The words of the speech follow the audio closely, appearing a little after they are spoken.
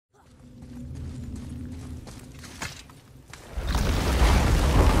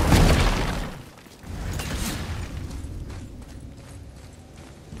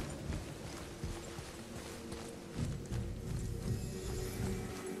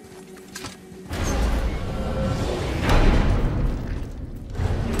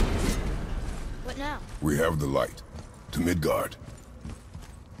We have the light. To Midgard.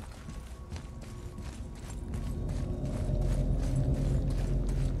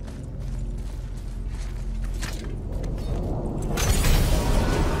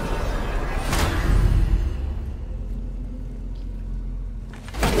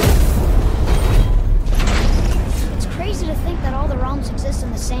 It's crazy to think that all the realms exist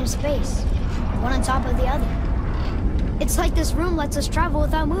in the same space, one on top of the other. It's like this room lets us travel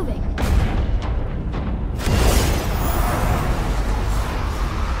without moving.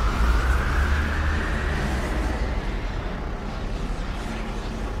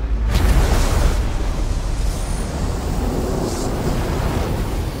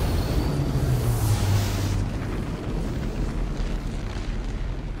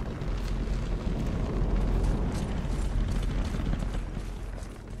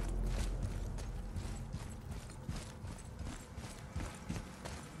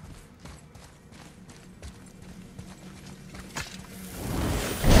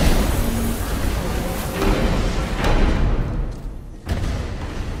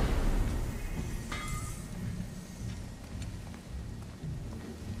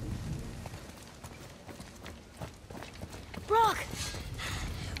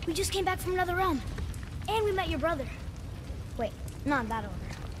 We just came back from another realm. And we met your brother. Wait, not in that order.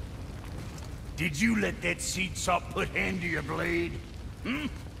 Did you let that seed sop put hand to your blade? Hmm?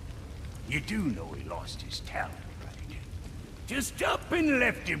 You do know he lost his talent, right? Just up and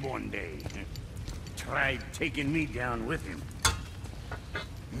left him one day. Tried taking me down with him.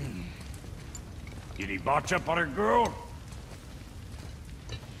 Did he botch up on a girl?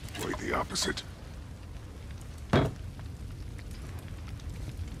 Quite the opposite.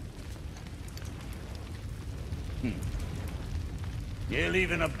 Yeah,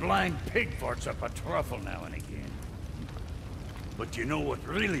 even a blind pig farts up a truffle now and again. But you know what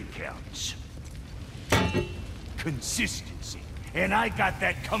really counts? Consistency. And I got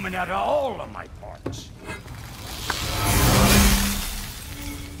that coming out of all of my parts.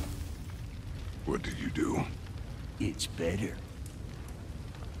 What did you do? It's better.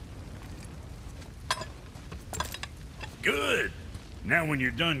 Good. Now when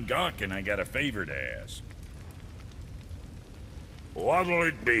you're done gawking, I got a favor to ask. What'll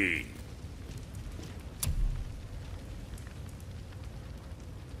it be?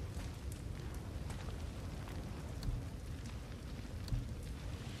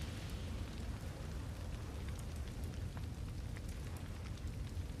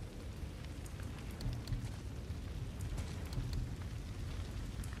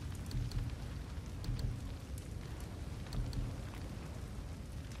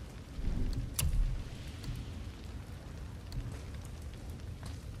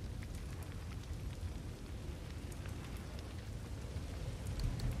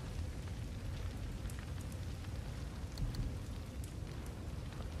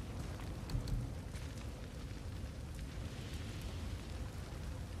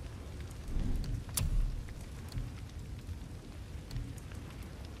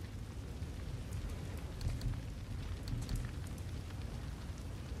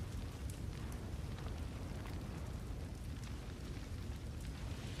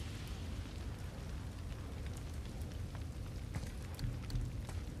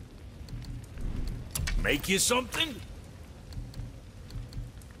 Make you something?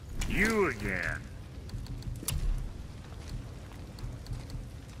 You again.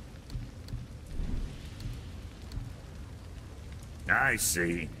 I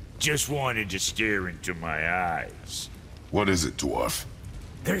see. Just wanted to stare into my eyes. What is it, dwarf?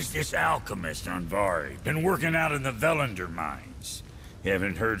 There's this alchemist on Vari. Been working out in the Velander mines.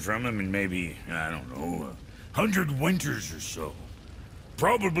 Haven't heard from him in maybe, I don't know, 100 winters or so.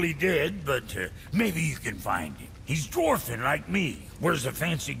 Probably dead, but maybe you can find him. He's dwarfing like me. Wears a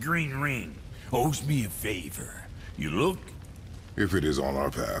fancy green ring. Owes me a favor. You look? If it is on our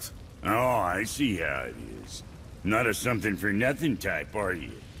path. Oh, I see how it is. Not a something-for-nothing type, are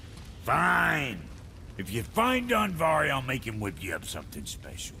you? Fine. If you find Donvari, I'll make him whip you up something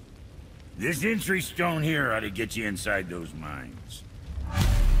special. This entry stone here ought to get you inside those mines.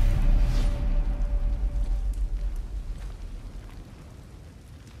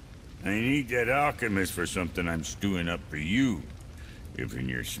 I need that alchemist for something I'm stewing up for you. If in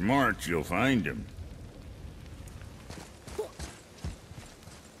your smarts, you'll find him.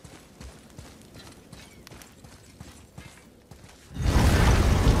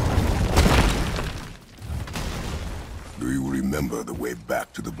 Do you remember the way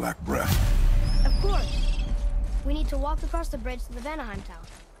back to the Black Breath? Of course. We need to walk across the bridge to the Vanaheim Tower.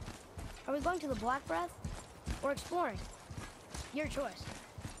 Are we going to the Black Breath? Or exploring? Your choice.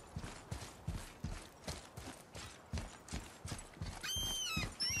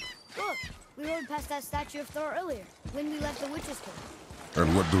 Look, we rode past that statue of Thor earlier, when we left the Witch's Cave.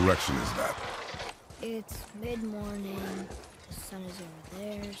 And what direction is that? It's mid-morning, the sun is over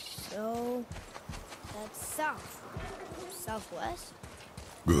there, so... that's south. Southwest?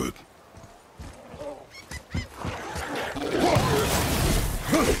 Good.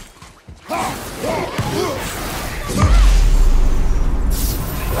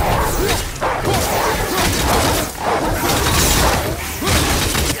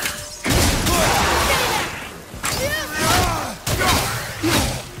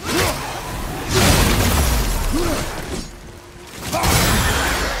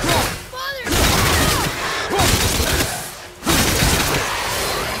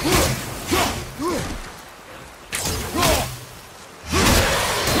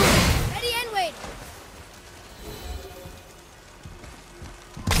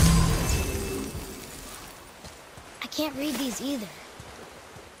 I can't read these either,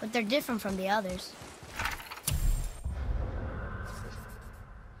 but they're different from the others.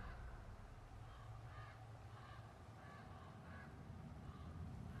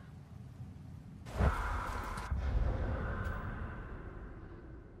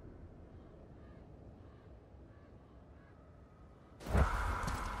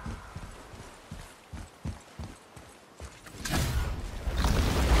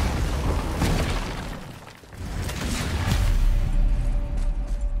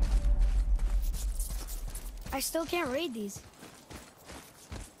 I still can't read these.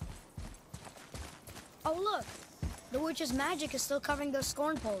 Oh, look! The witch's magic is still covering those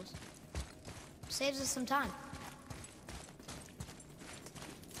scorn poles. Saves us some time.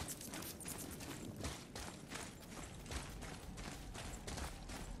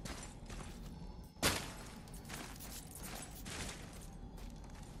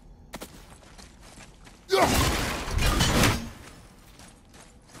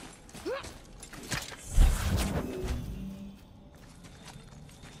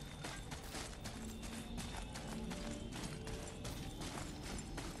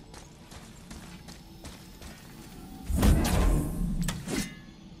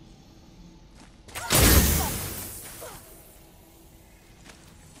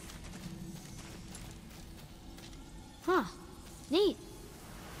 Huh. Neat.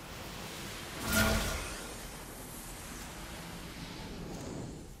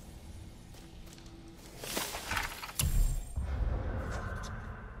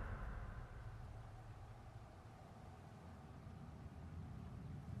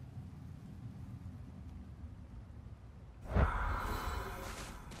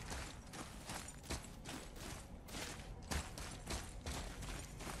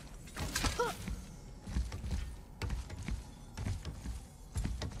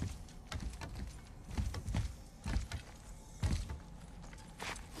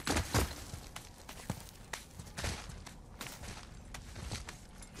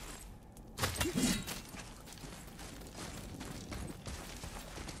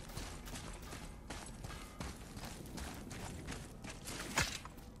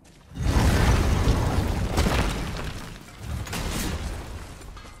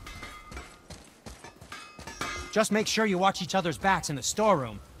 Just make sure you watch each other's backs in the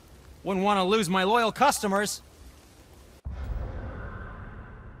storeroom. Wouldn't want to lose my loyal customers.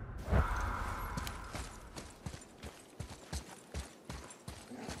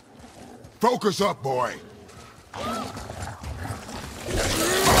 Focus up, boy!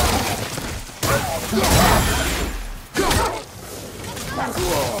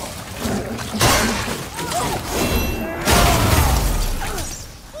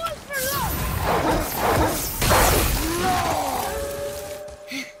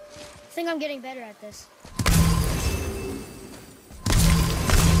 I think I'm getting better at this.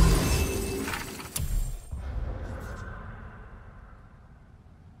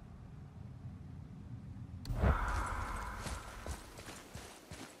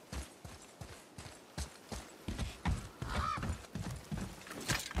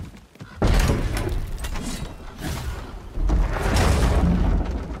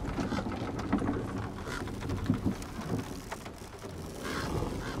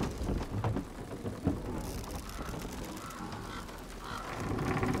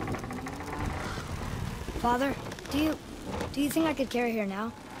 Father, do you think I could carry her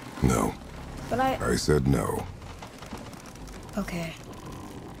now? No. But I said no. Okay.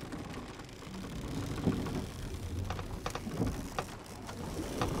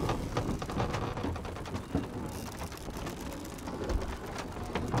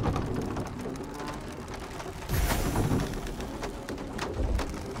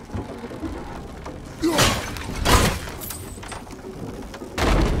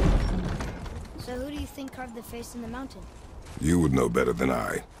 carved the face in the mountain? You would know better than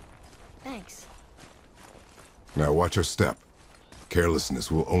I. Thanks. Now watch your step. Carelessness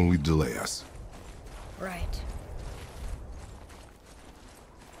will only delay us. Right.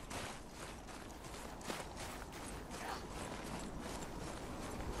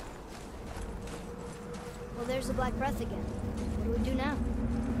 Well, there's the Black Breath again. What do we do now?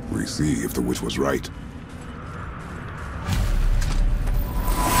 We see if the witch was right.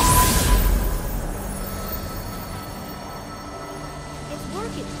 It's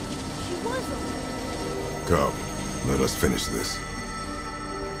working. She wasn't. Come, let us finish this.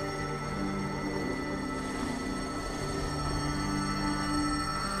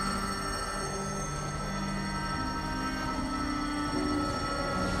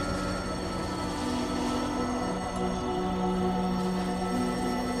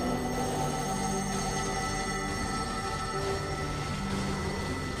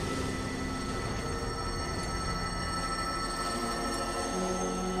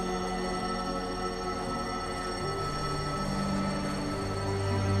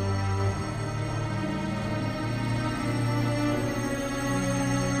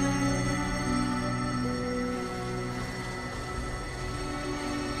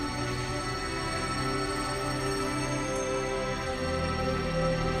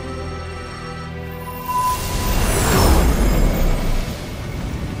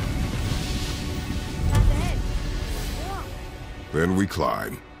 Then we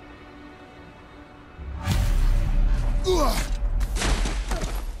climb. Ugh!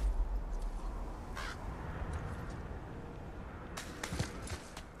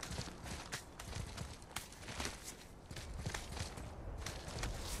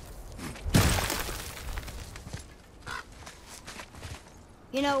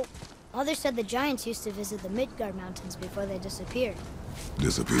 You know, Mother said the giants used to visit the Midgard Mountains before they disappeared.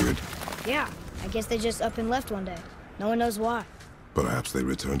 Disappeared. Yeah, I guess they just up and left one day. No one knows why. Perhaps they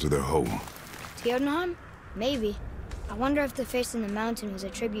returned to their home. Jotunheim? Maybe. I wonder if the face in the mountain was a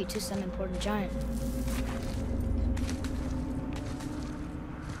tribute to some important giant.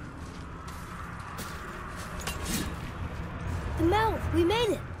 The mouth! We made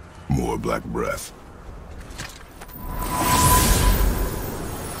it! More black breath.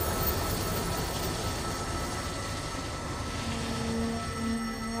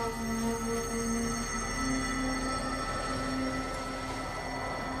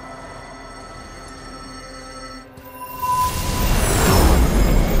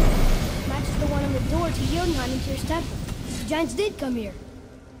 Matches the one on the door to Jotunheim and Tyr's temple. The giants did come here.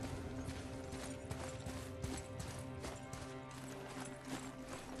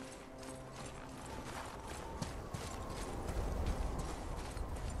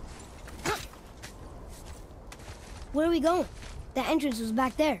 Where are we going? The entrance was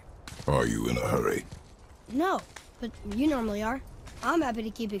back there. Are you in a hurry? No, but you normally are. I'm happy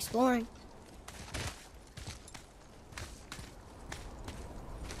to keep exploring.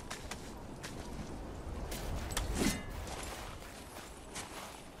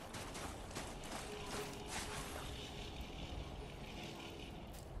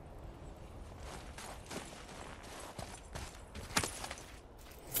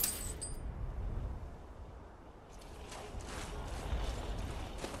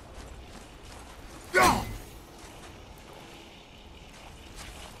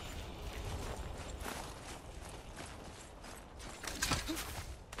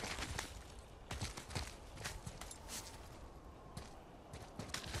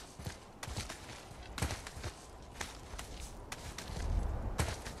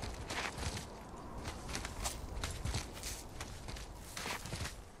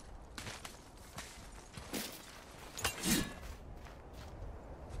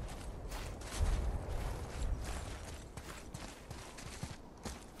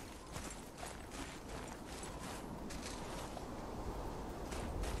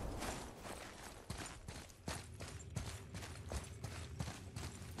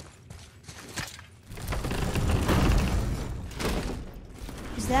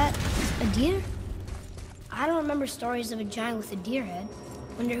 Is that a deer? I don't remember stories of a giant with a deer head.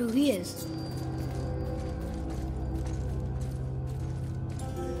 Wonder who he is.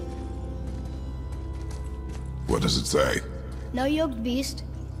 What does it say? No yoked beast,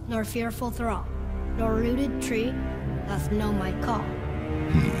 nor fearful thrall, nor rooted tree doth know my call.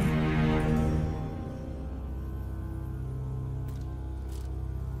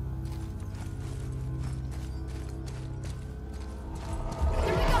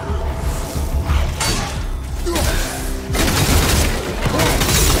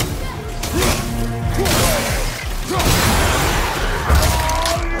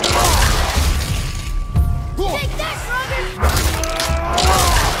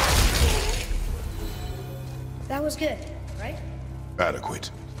 good, right?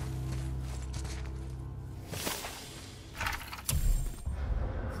 Adequate.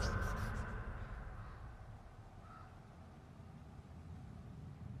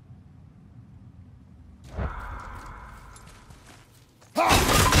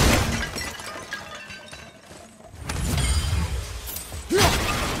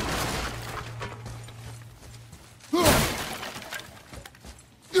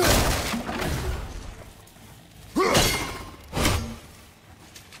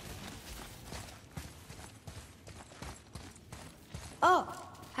 Oh,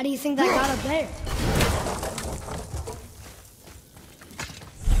 how do you think that got up there?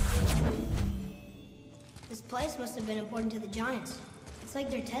 This place must have been important to the Giants. It's like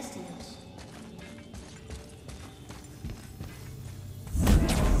they're testing us.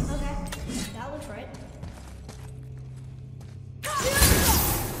 Okay, that looks right.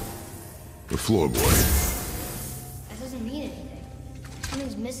 The floorboard. That doesn't mean anything.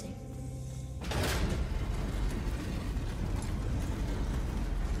 Something's missing.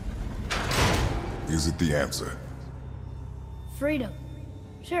 Is it the answer? Freedom.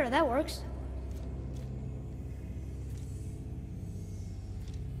 Sure, that works.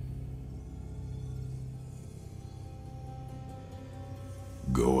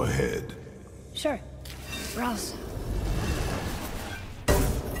 Go ahead. Sure. Rouse.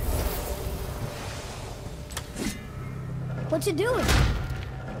 What's it doing?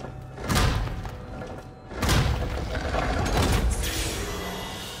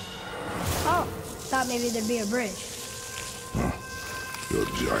 Oh, thought maybe there'd be a bridge. Your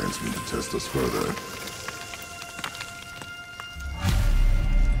Giants mean to test us further.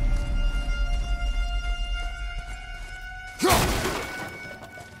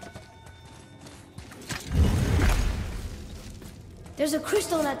 There's a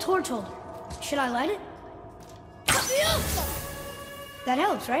crystal in that torch holder. Should I light it? That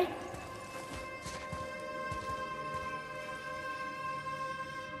helps, right?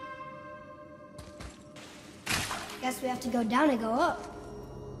 Guess we have to go down and go up.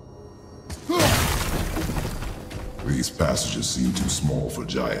 These passages seem too small for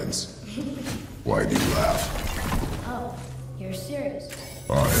Giants. Why do you laugh? Oh, you're serious.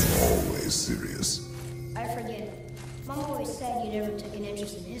 I am always serious. I forget. Mom always said you never took an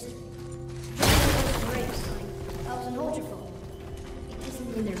interest in history. Grapes, like elves and Holgerfolk. It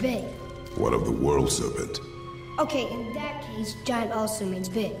doesn't mean they're big. What of the world serpent? Okay, in that case, giant also means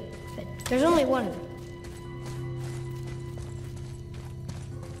big. But there's only one of them.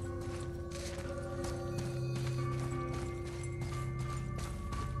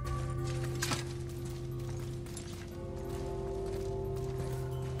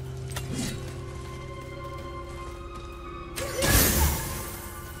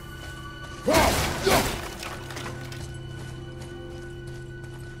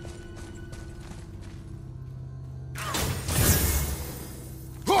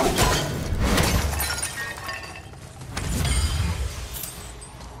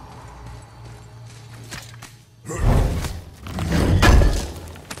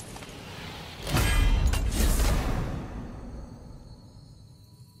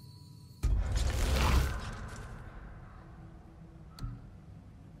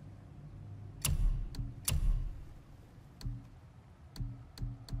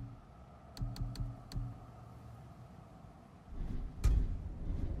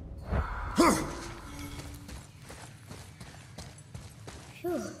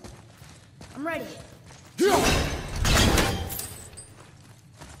 Phew. I'm ready.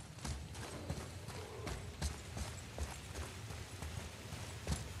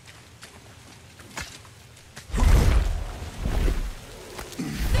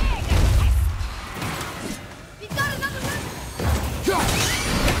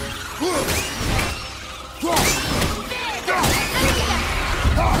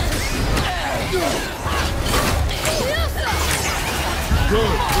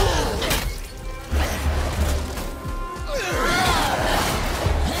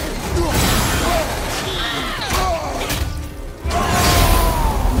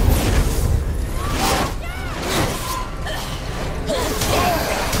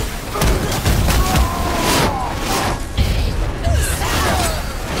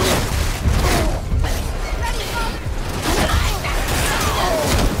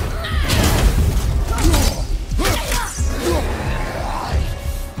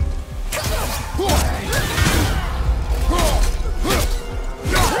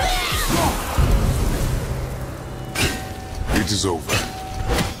 It is over.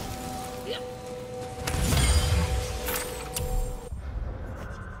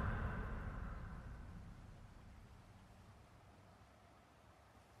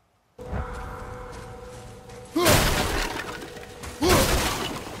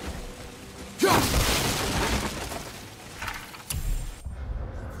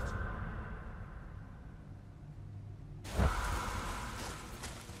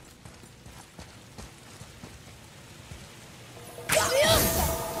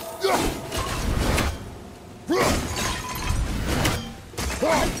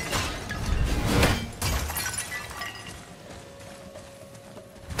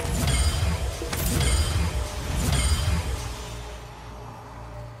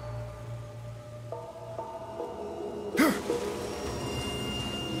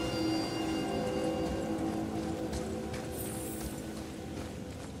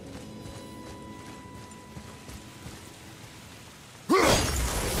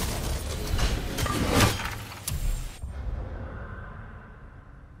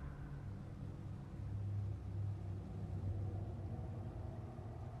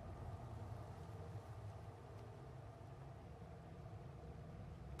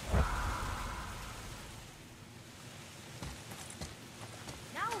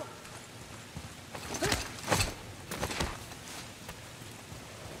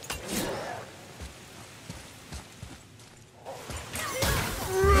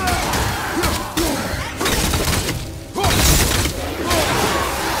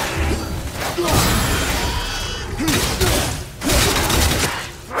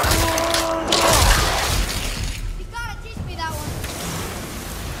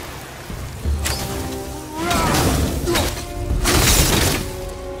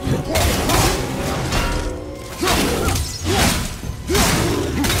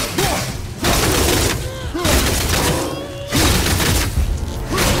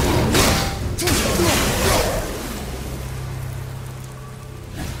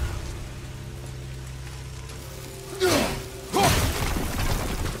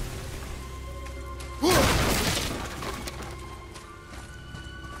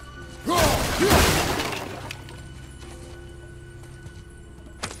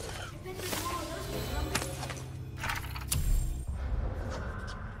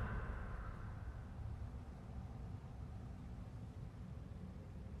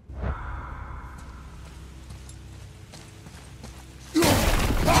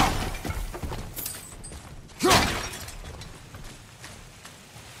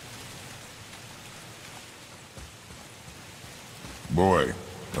 Boy,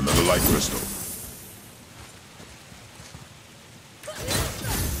 another light crystal.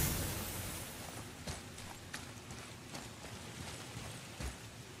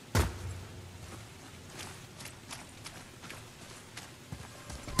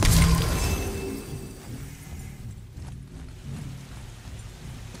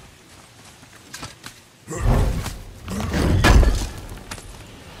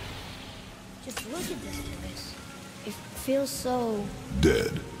 Just look at this place. It feels so...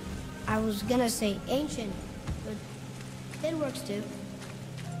 Dead. I was gonna say ancient, but dead works too.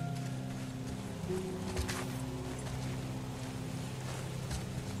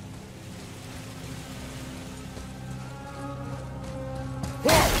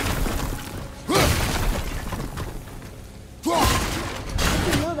 I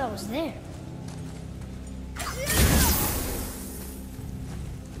didn't know that was there.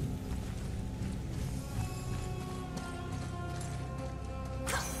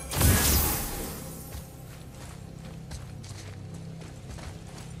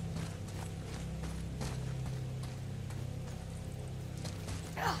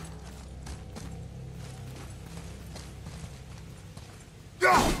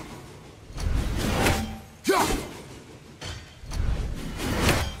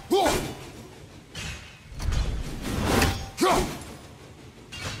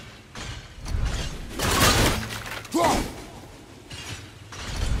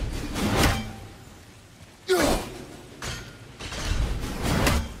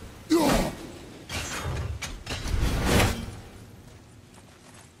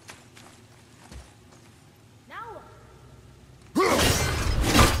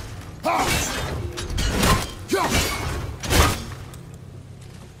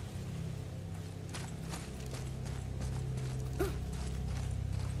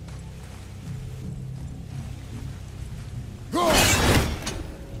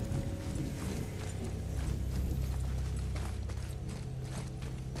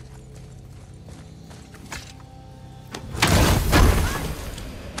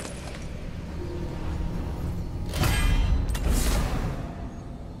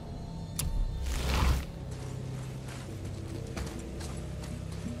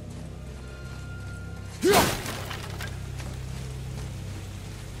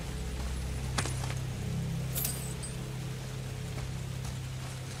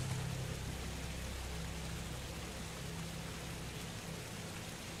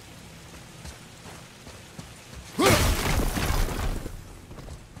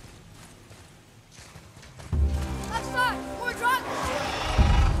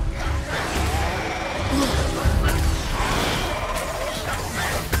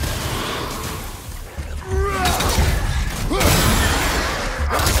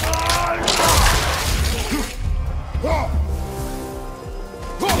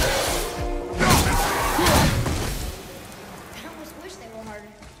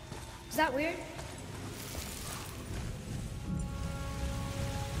 Is that weird?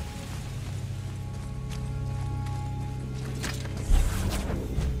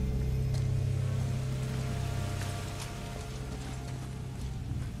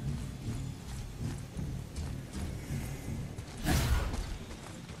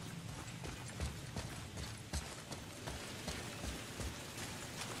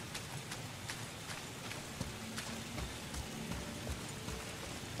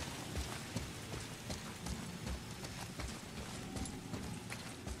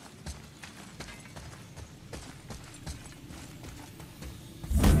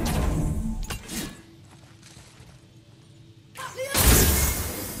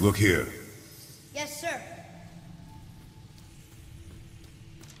 Look here. Yes, sir.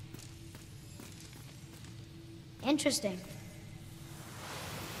 Interesting.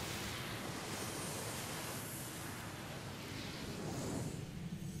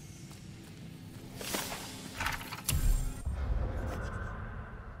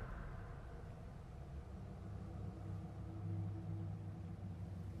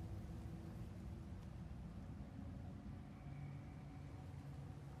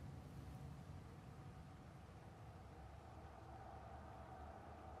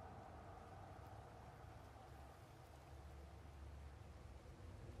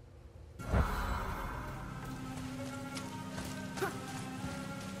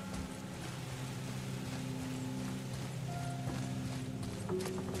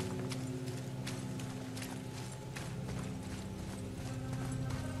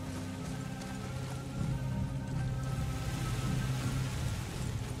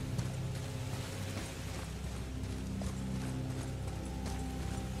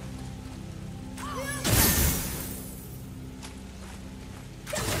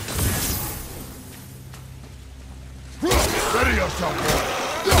 Watch out, boy!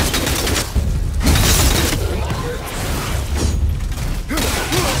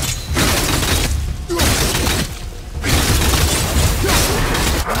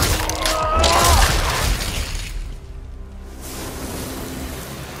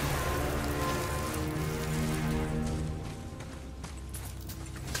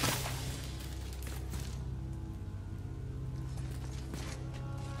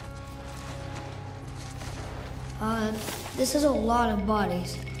 This is a lot of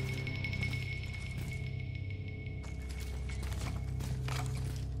bodies.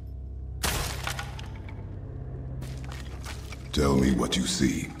 Tell me what you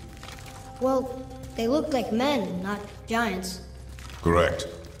see. Well, they look like men, not giants. Correct.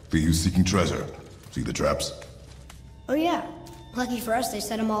 Thieves seeking treasure. See the traps? Oh yeah. Lucky for us, they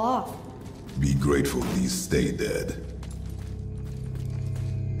set them all off. Be grateful these stay dead.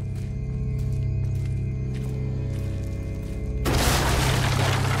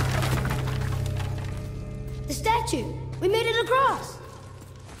 The statue! We made it across!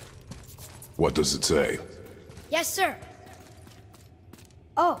 What does it say? Yes, sir.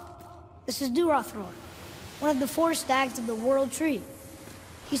 Oh, this is Durathror, one of the 4 stags of the World Tree.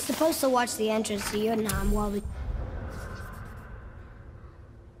 He's supposed to watch the entrance to Yunnan while we...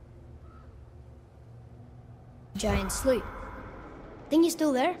 giant sleep. Think he's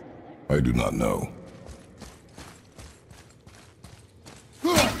still there? I do not know.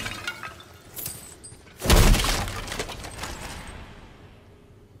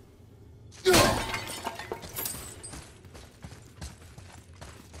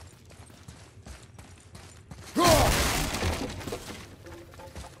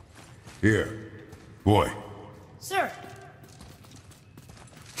 Here, boy. Sir!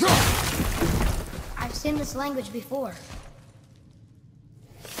 I've seen this language before.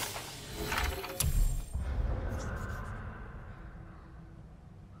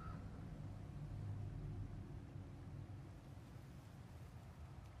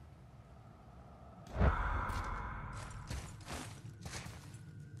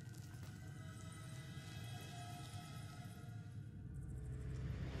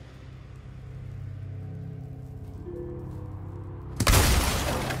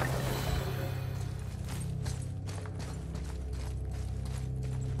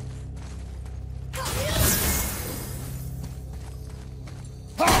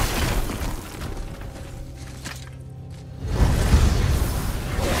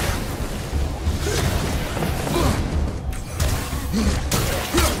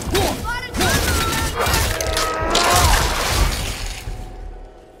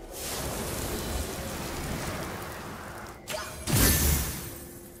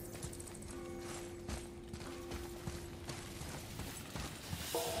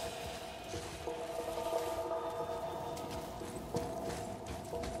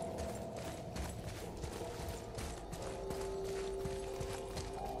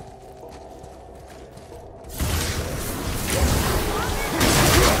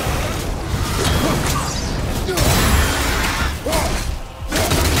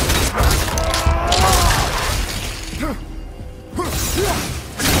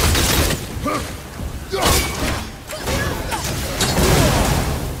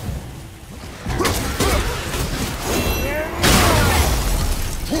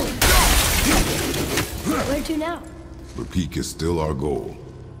 Where to now? The peak is still our goal.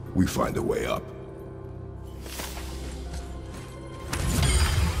 We find a way up.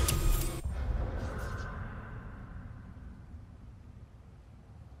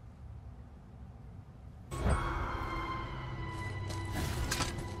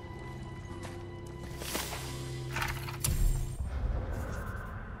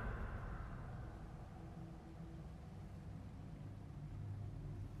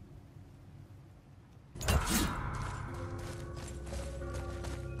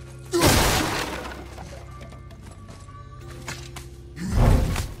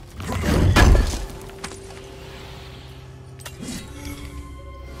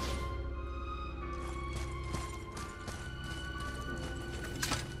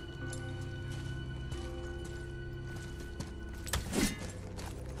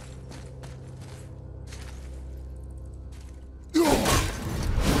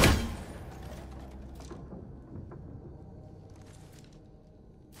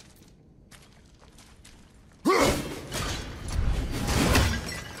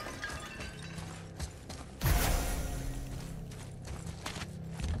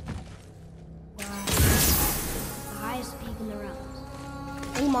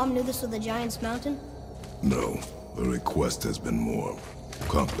 Mom knew this was the Giant's Mountain? No, the request has been more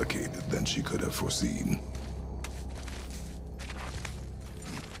complicated than she could have foreseen.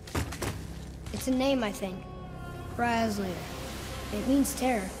 It's a name, I think. Braslater. It means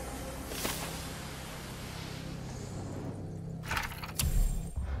terror.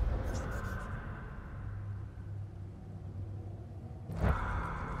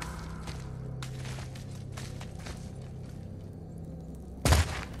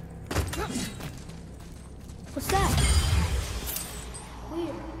 What's that? Weird.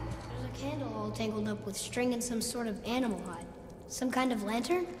 There's a candle all tangled up with string and some sort of animal hide. Some kind of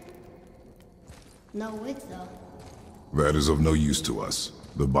lantern? No wick, though. That is of no use to us.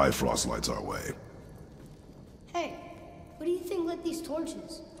 The Bifrost lights our way. Hey, what do you think lit these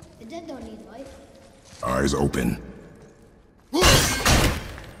torches? The dead don't need light. Eyes open.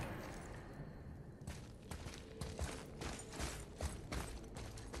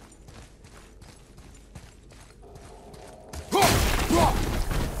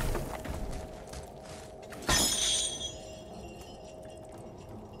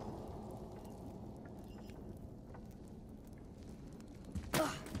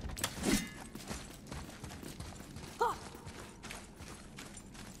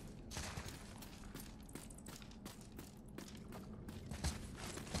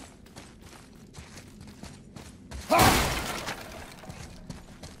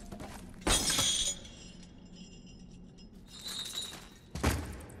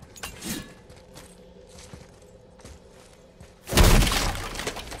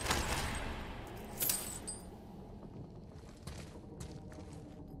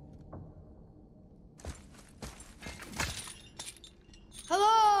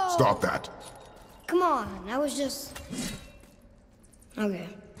 Hello! Stop that. Come on, I was just... Okay.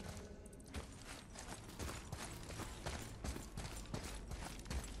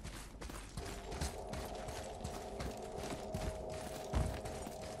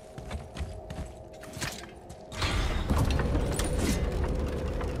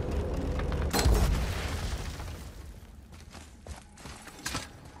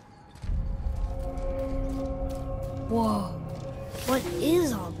 Whoa. What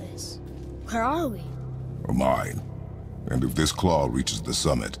is all this? Where are we? A mine. And if this claw reaches the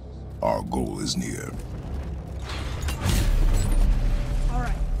summit, our goal is near.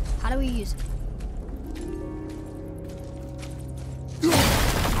 Alright, how do we use it?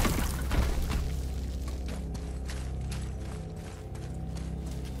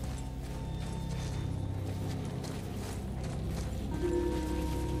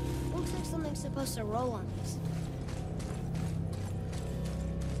 Looks like something's supposed to roll on this.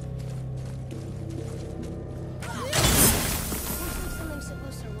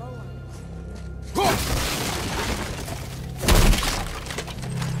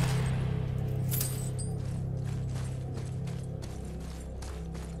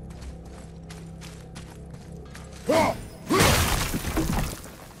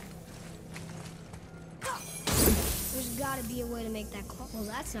 There's gotta be a way to make that claw. Well,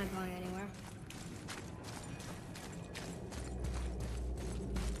 that's not going anywhere.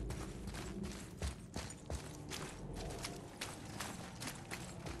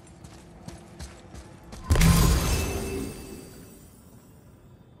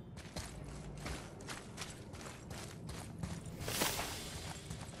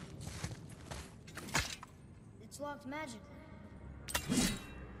 It's locked magically.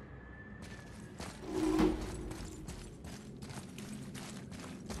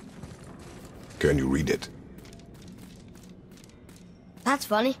 Can you read it? That's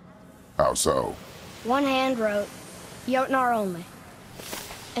funny. How so? One hand wrote, Jotnar only.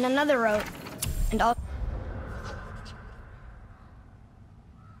 And another wrote, and all...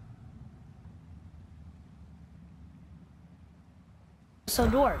 So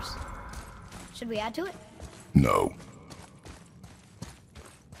dwarves. Should we add to it? No.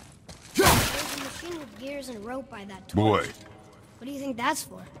 There's a machine with gears and rope by that torch. Boy, What do you think that's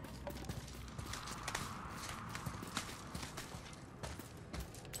for?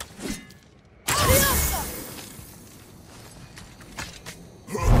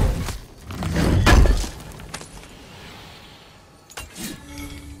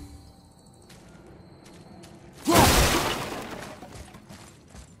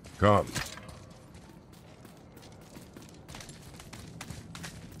 come.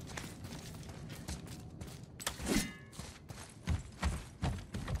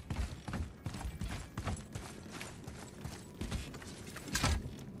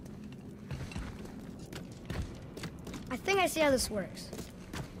 I think I see how this works.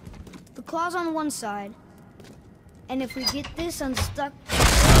 The claw's on one side, and if we get this unstuck...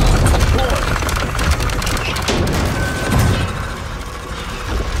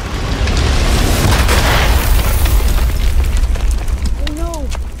 Oh no!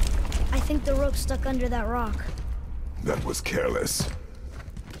 I think the rope broke stuck under that rock. That was careless.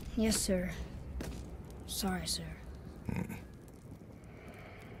 Yes, sir. Sorry, sir.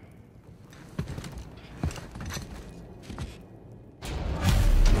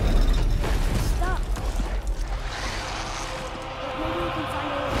 Stop. Maybe we can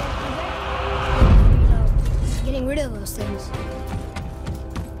find a way through there? You know, getting rid of those things.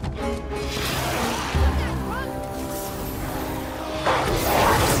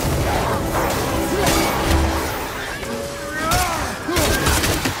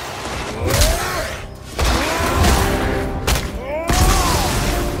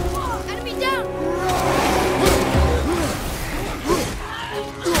 Enemy down!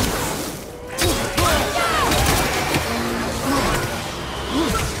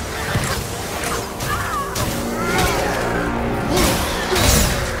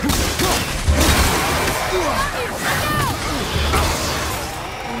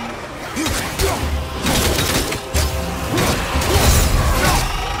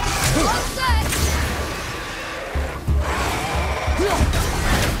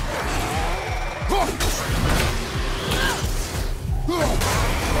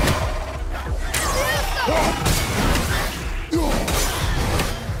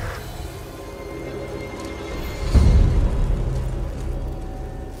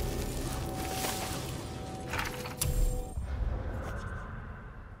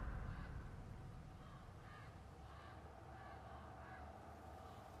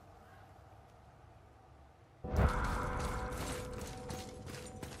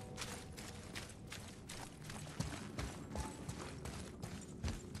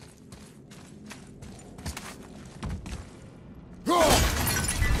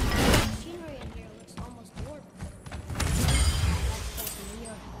 Machinery in here looks almost warped. That's New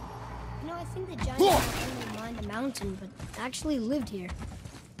York. You know, I think the giants not only mined the mountain, but actually lived here.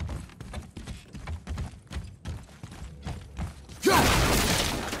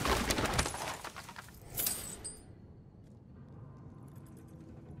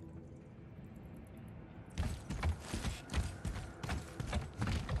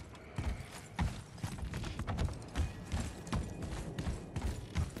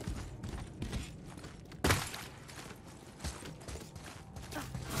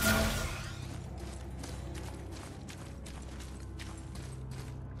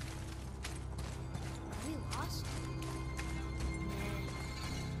 Are we lost?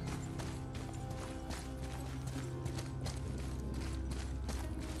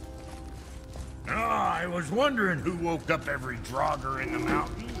 I was wondering who woke up every drogger in the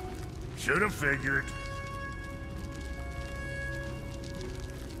mountain. Should have figured.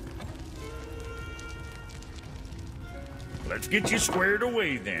 Let's get you squared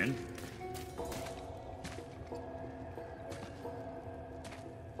away then.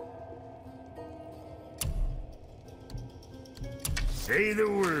 Say the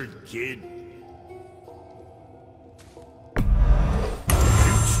word, kid.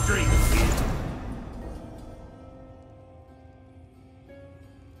 Shoot straight, kid.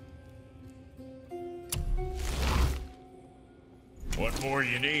 What more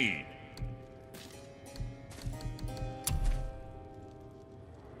you need?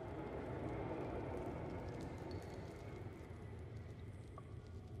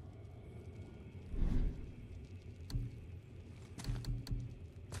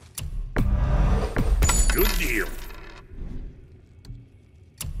 Good deal.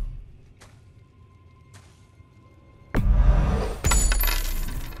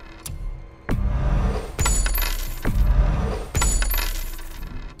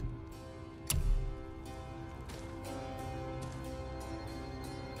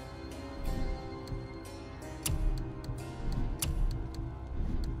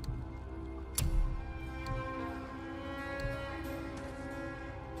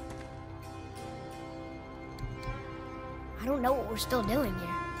 I don't know what we're still doing here.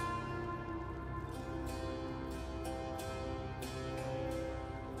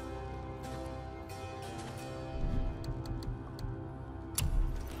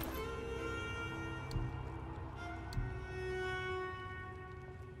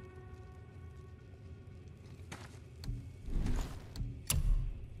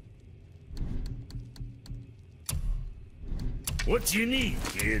 What you need,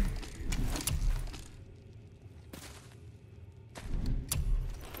 kid?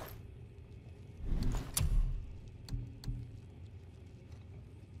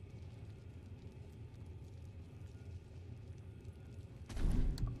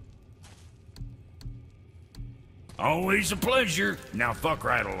 Always a pleasure. Now fuck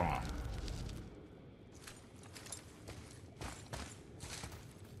right along.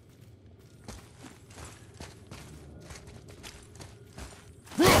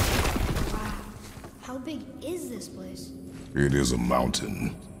 How big is this place? It is a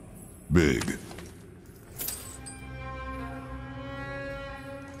mountain. Big.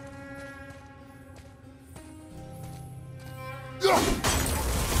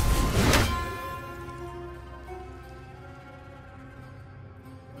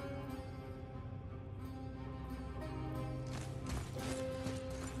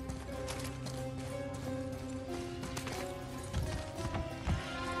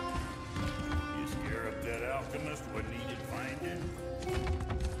 You scare up that alchemist? What needed finding?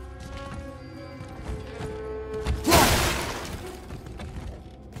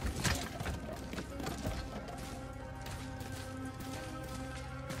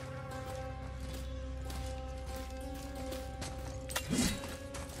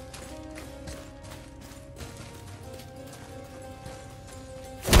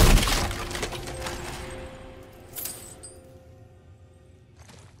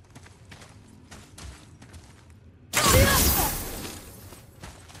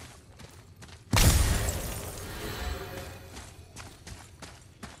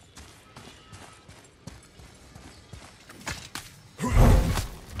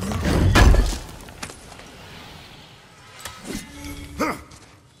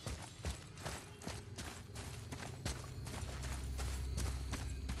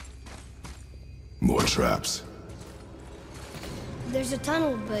 More traps. There's a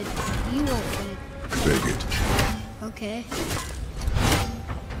tunnel, but you won't fit. Take it. Okay.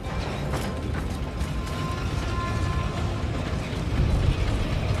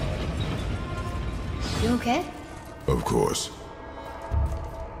 You okay? Of course.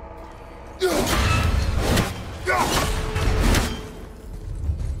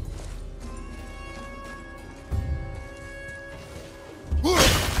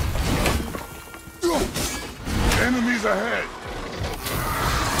 Enemies ahead!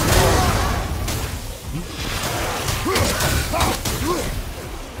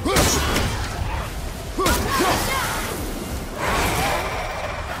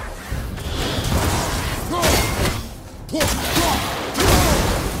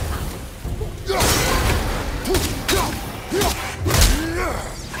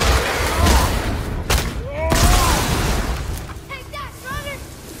 Take that, brother!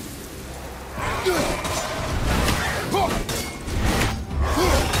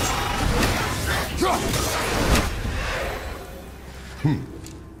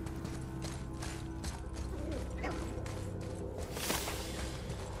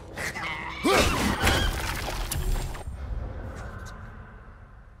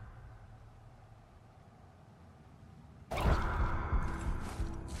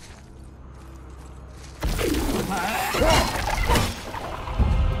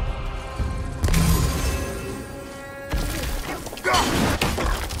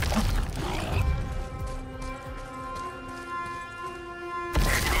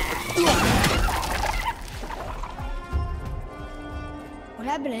 What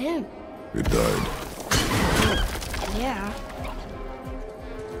happened to him? It died. Yeah.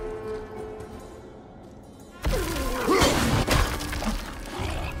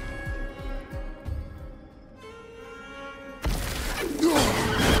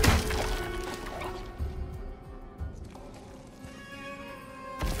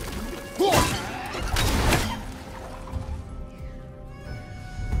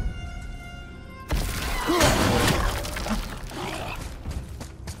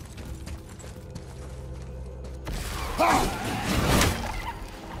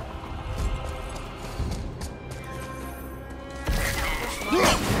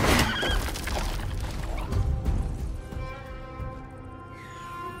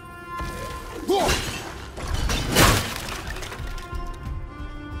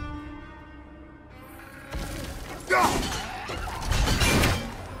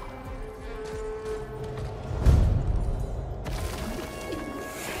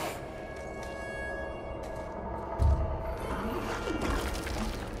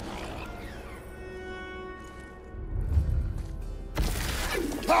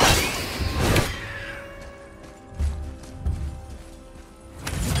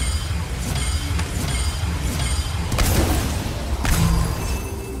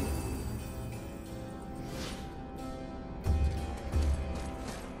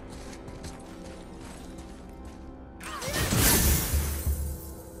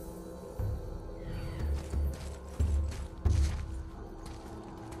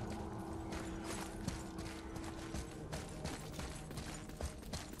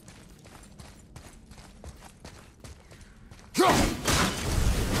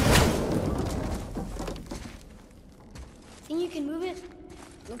 Think you can move it?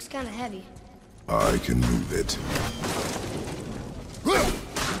 Looks kind of heavy. I can move it.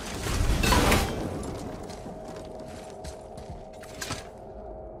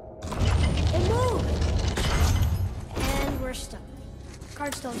 It moved! And we're stuck.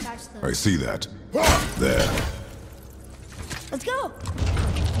 Carts don't touch them. I see that. There. Let's go!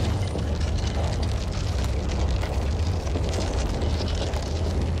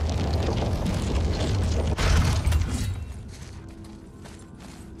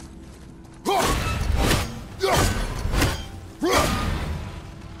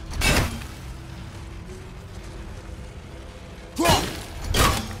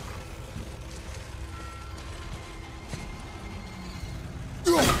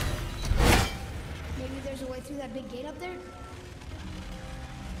 Maybe there's a way through that big gate up there?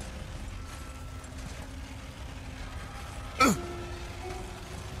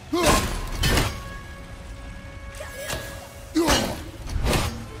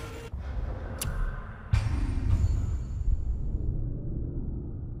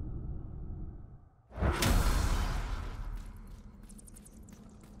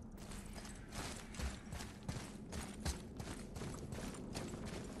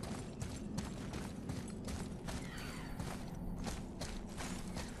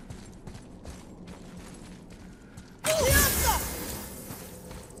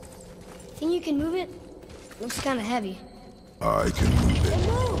 Think you can move it? Looks kind of heavy. I can move It it.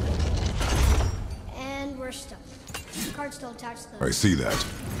 moved! And we're stuck. Carts don't touch them. I see that.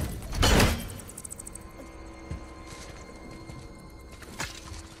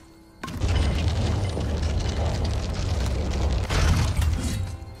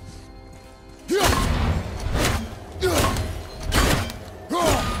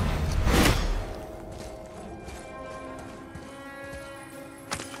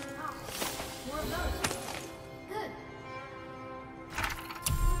 More of those. Good.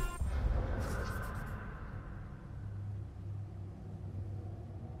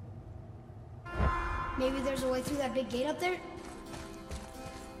 Maybe there's a way through that big gate up there?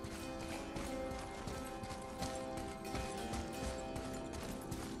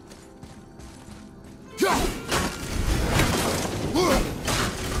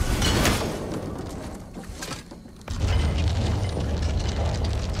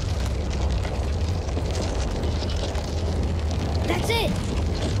 That's it!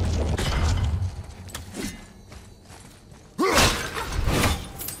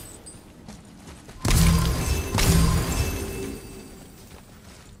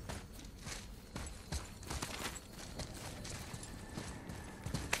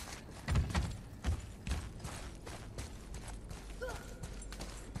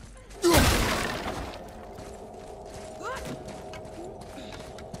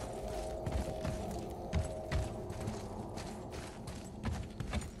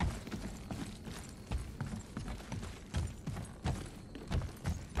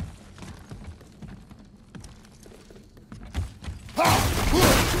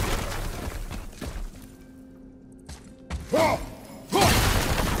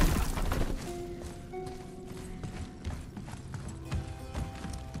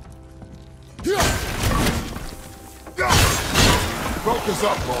 Focus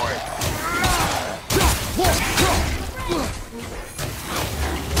up, boy.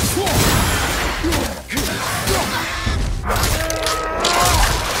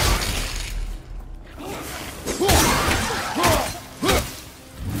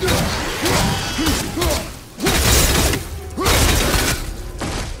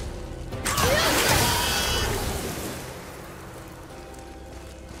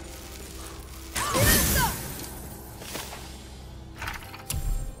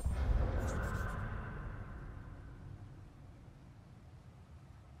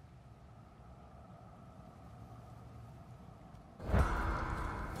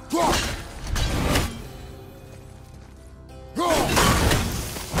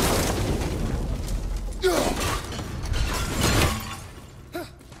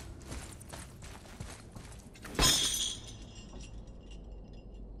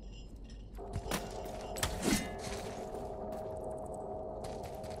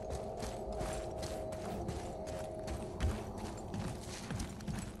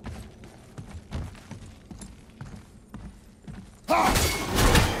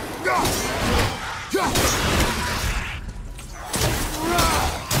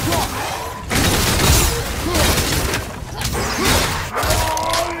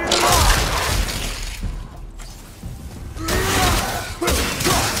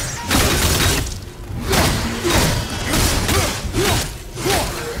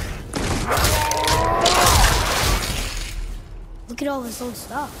 Look at all this old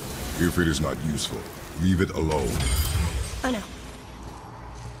stuff. If it is not useful, leave it alone. I know.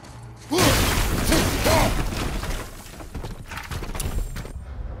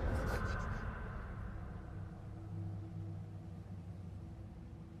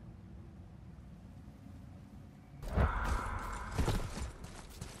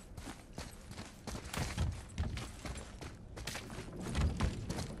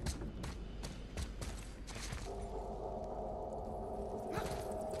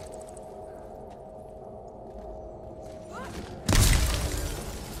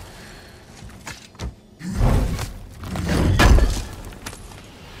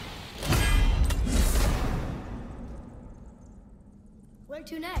 Where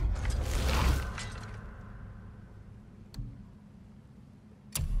to next?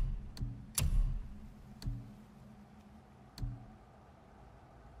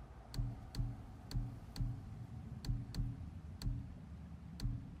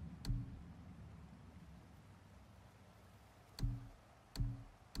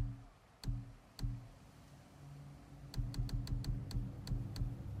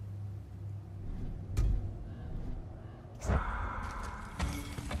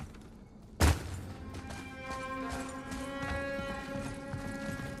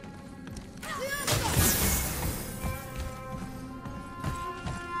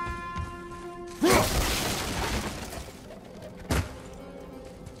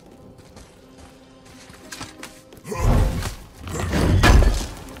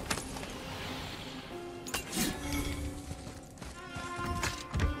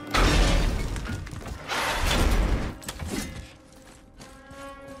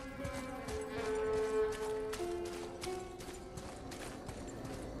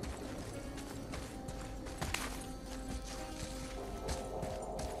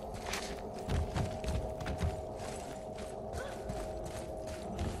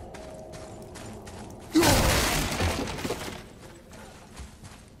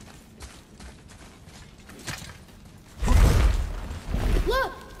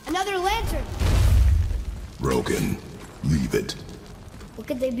 Another lantern! Broken. Leave it. What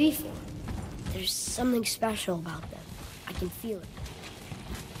could they be for? There's something special about them. I can feel it.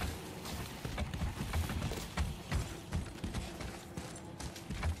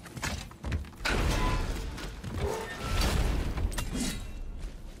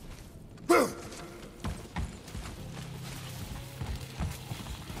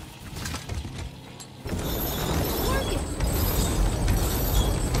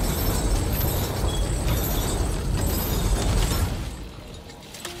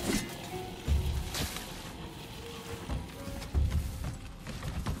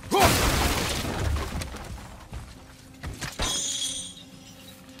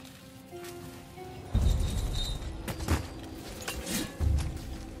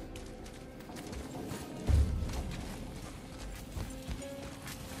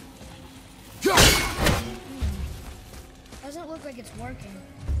 Doesn't look like it's working.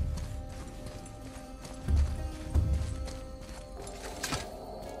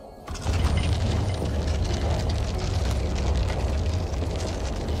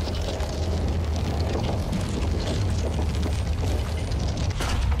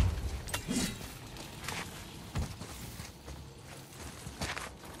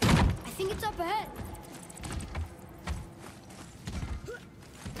 I think it's up ahead.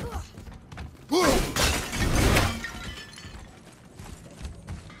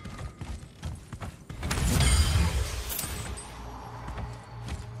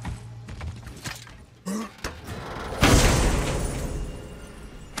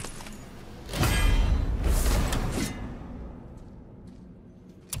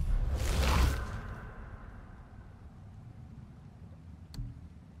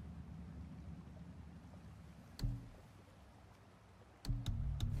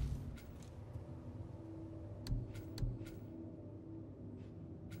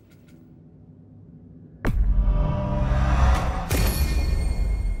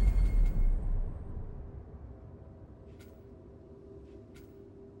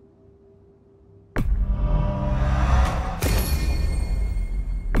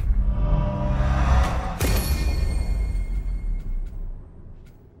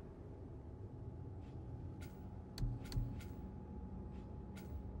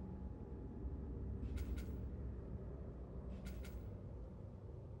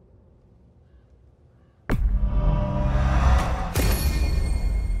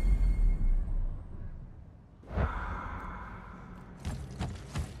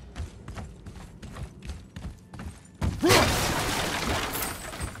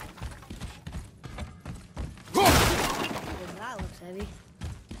 heavy.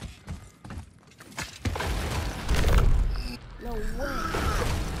 No way.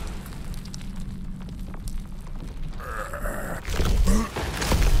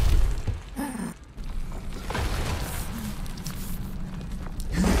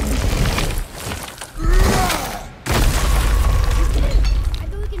 I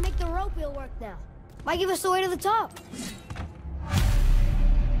think we can make the rope wheel work now. Might give us the way to the top.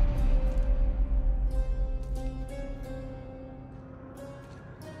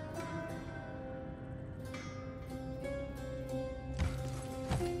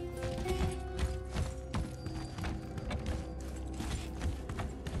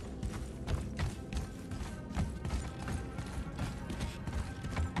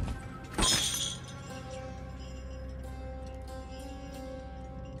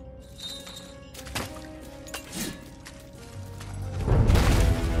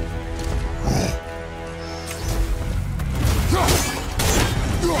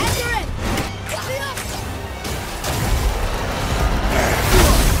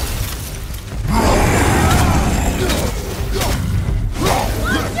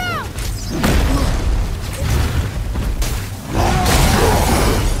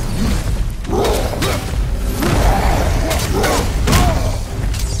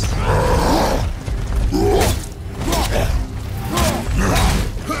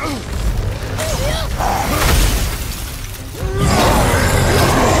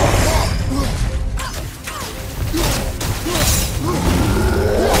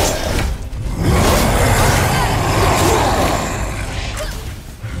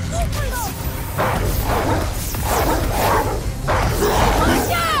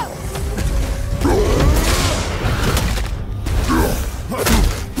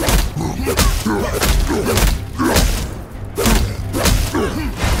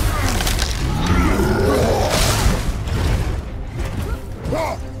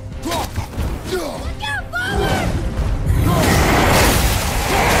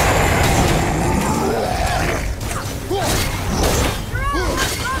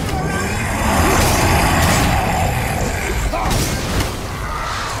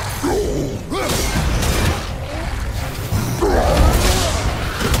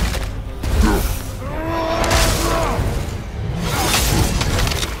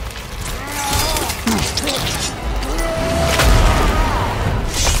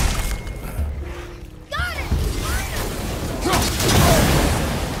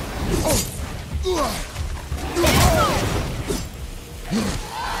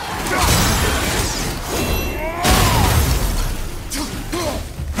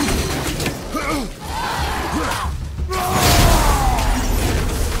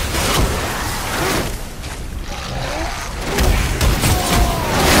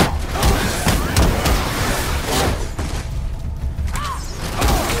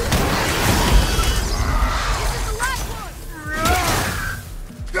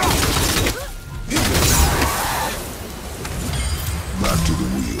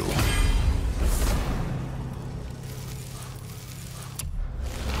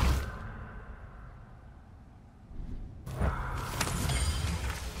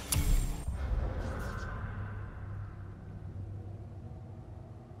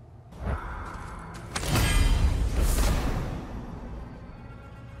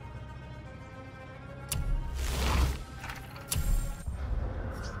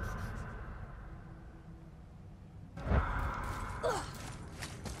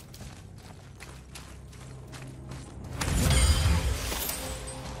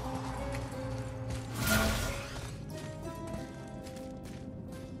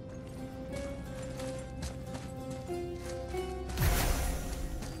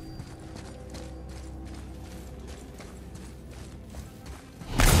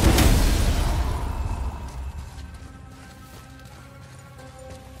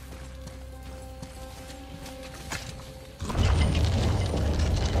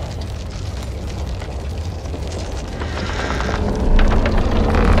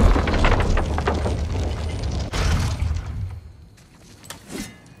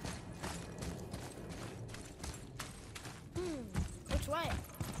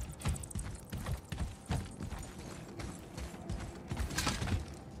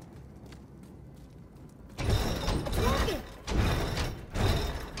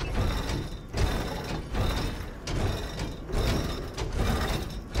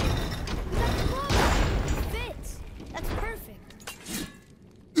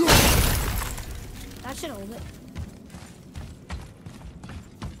 should hold it.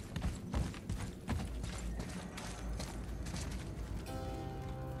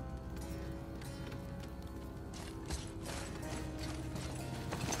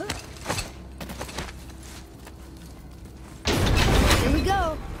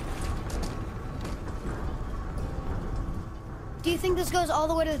 think this goes all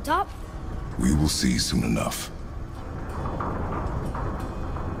the way to the top? We will see soon enough.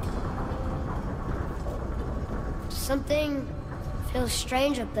 Something feels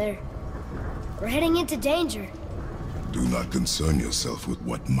strange up there. We're heading into danger. Do not concern yourself with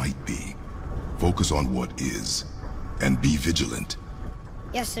what might be. Focus on what is, and be vigilant.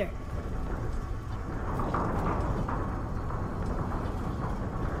 Yes, sir.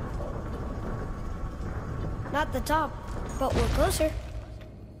 Not the top, but we're closer.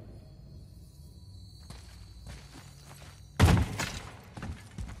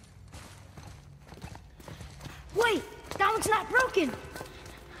 Wait! That one's not broken!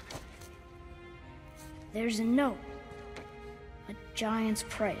 There's a note. A giant's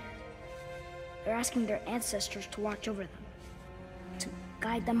prayer. They're asking their ancestors to watch over them. To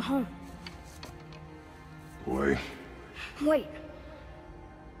guide them home. Boy. Wait.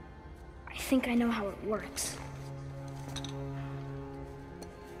 I think I know how it works.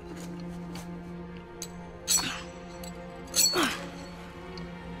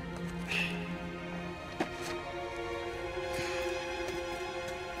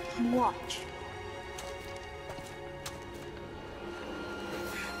 Watch.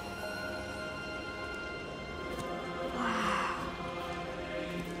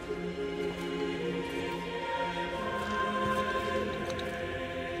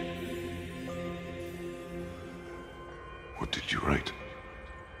 What did you write?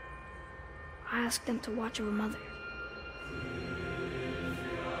 I asked them to watch over Mother.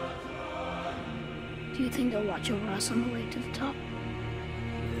 Do you think they'll watch over us on the way to the top?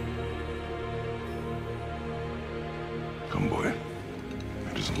 Come, boy.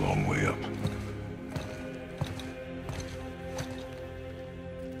 It is a long way up.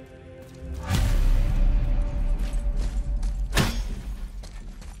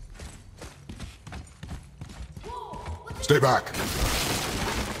 Stay back.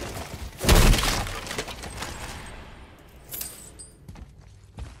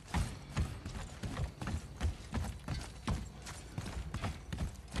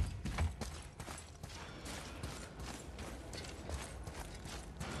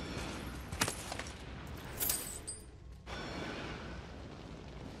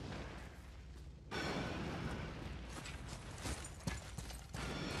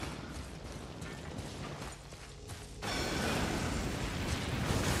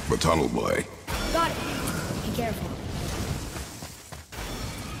 The tunnel, boy. Got it. Be careful.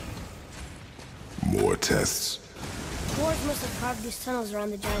 More tests. Boars must have carved these tunnels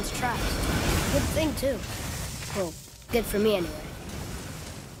around the giant's tracks. Good thing, too. Well, good for me, anyway.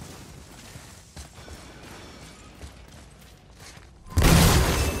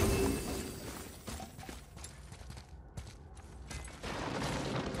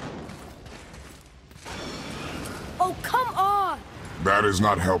 Oh, come on! That is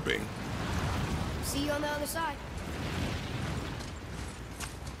not helping. See you on the other side.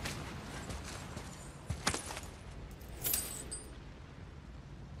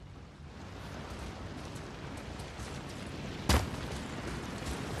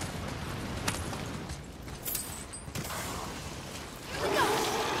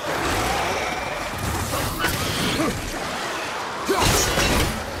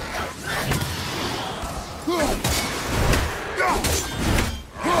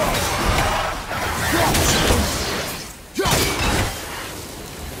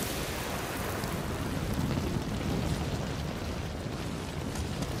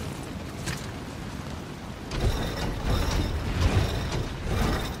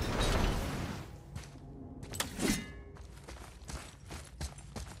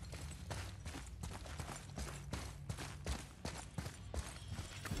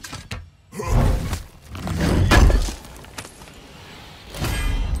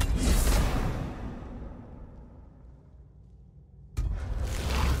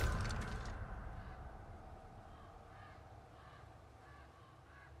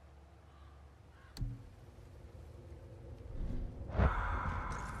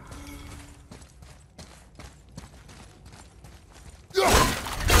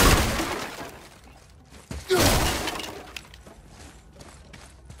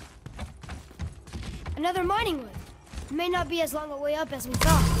 Another mining lift. It may not be as long a way up as we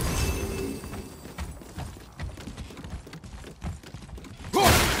thought.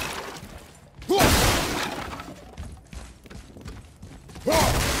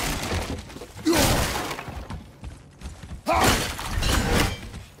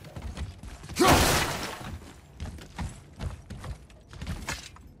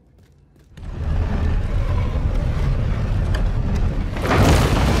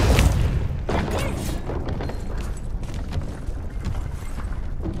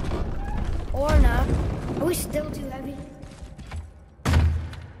 Or not. Are we still too heavy?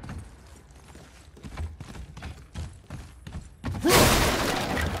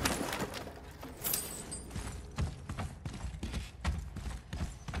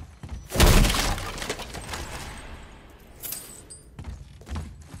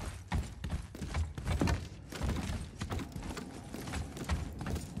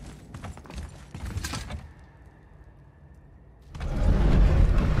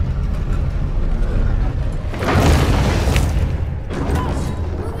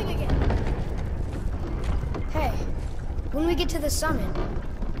 When we get to the summit,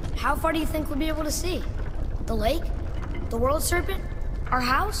 how far do you think we'll be able to see? The lake? The world serpent? Our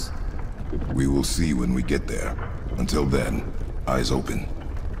house? We will see when we get there. Until then, eyes open.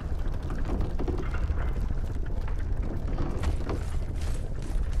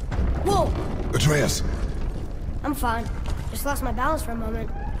 Whoa! Atreus! I'm fine. Just lost my balance for a moment.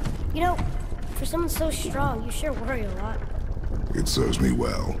 You know, for someone so strong, you sure worry a lot. It serves me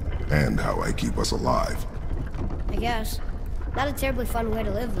well, and how I keep us alive. I guess. Not a terribly fun way to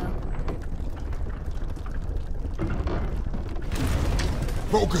live, though.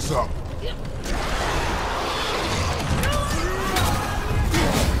 Focus up.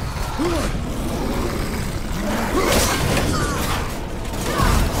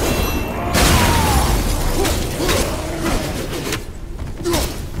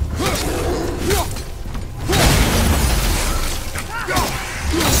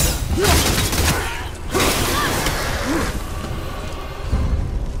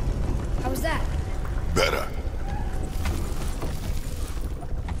 How was that? Better.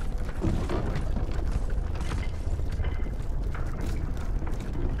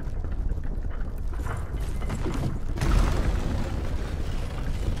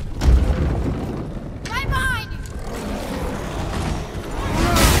 Right behind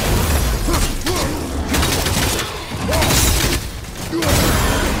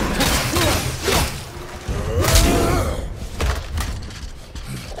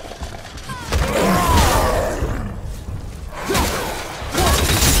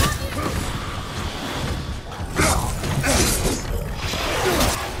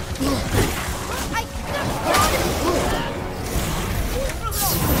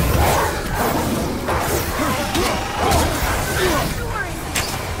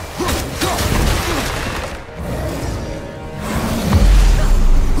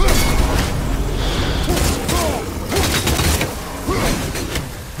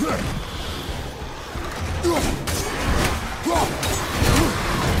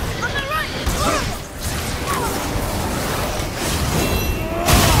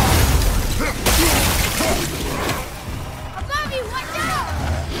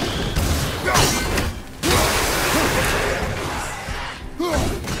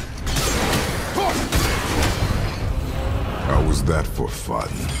How was that for fun?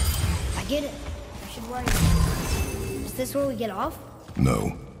 I get it. I should worry. Is this where we get off?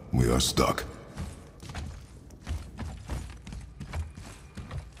 No, we are stuck.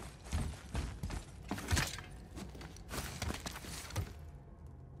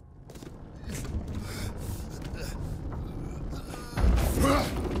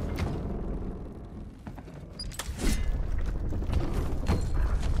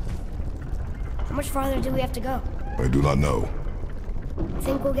 How much farther do we have to go? I do not know.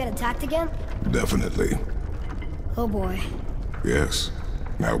 Think we'll get attacked again? Definitely. Oh boy. Yes.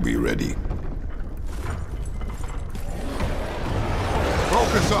 Now be ready.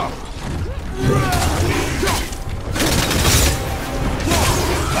 Focus up.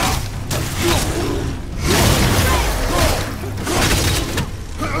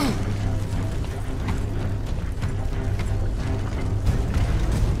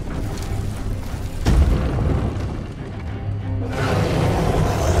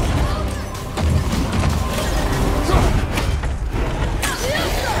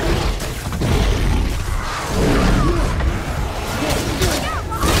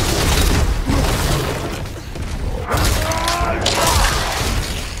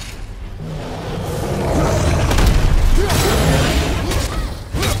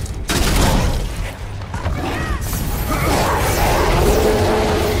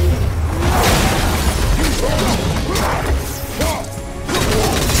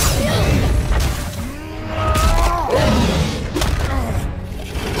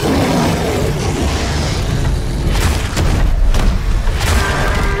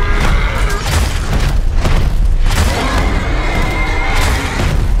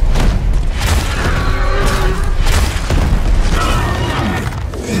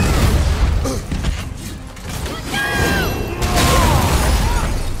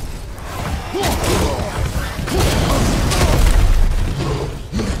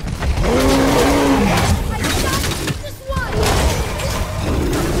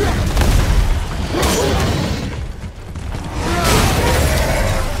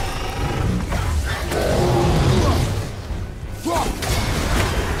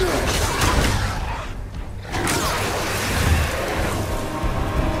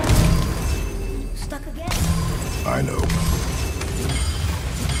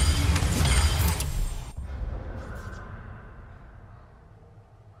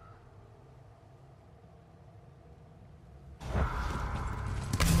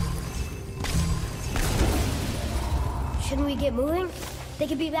 get moving, they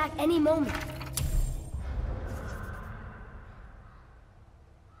could be back any moment.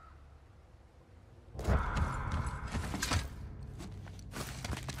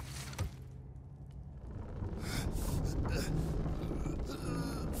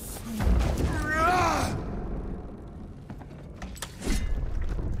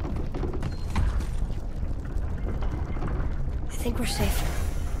 I think we're safe.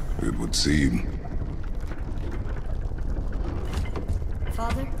 It would seem.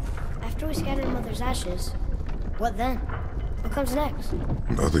 Father, after we scatter Mother's ashes, what then? What comes next?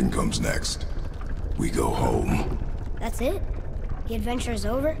 Nothing comes next. We go home. That's it? The adventure is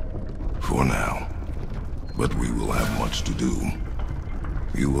over? For now. But we will have much to do.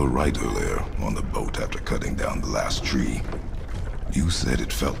 You were right earlier on the boat after cutting down the last tree. You said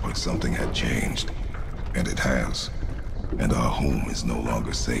it felt like something had changed. And it has. And our home is no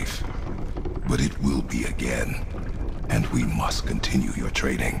longer safe. But it will be again. And we must continue your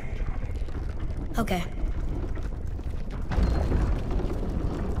training. Okay.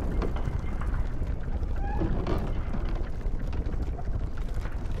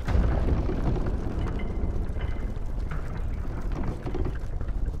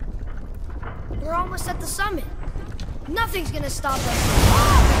 We're almost at the summit. Nothing's gonna stop us.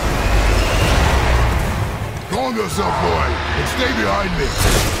 Calm yourself, boy, and stay behind me.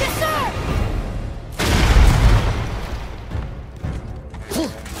 Yes, sir!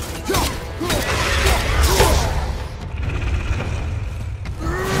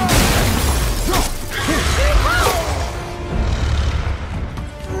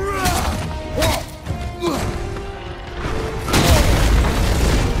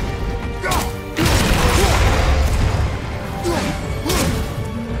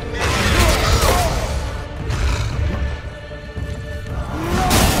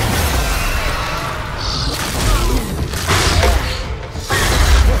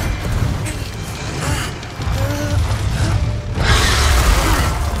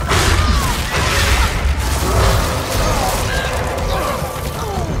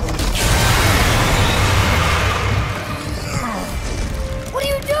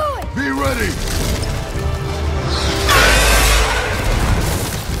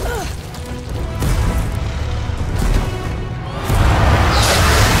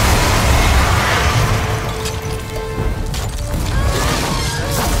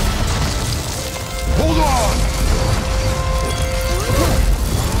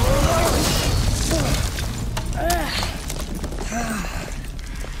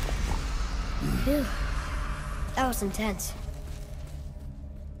 Phew. That was intense.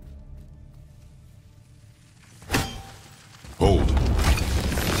 Hold.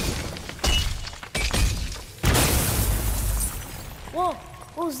 Whoa,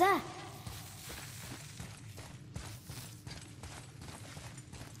 what was that?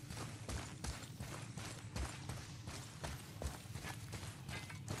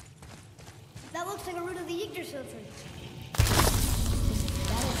 That looks like a root of the Yggdrasil tree. Is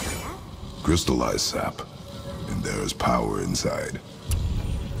that a sap? Crystallized sap. And there is power inside.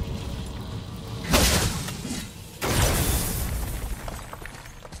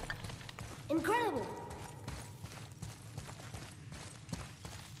 Incredible!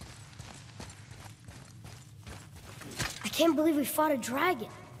 I can't believe we fought a dragon.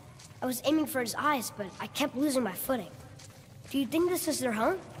 I was aiming for his eyes, but I kept losing my footing. Do you think this is their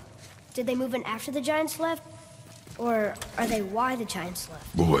home? Did they move in after the giants left? Or are they why the giants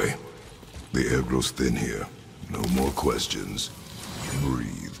left? Boy, the air grows thin here. No more questions.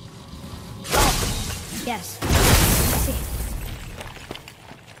 Breathe. Yes. I see.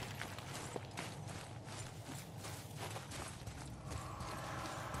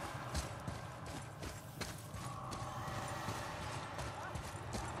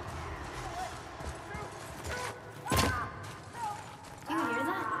 Do you hear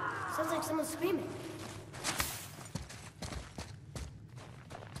that? Sounds like someone screaming.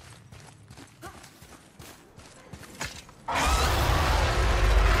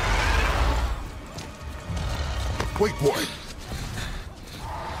 Wait, boy.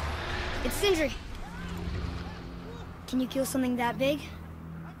 It's Sindri. Can you kill something that big?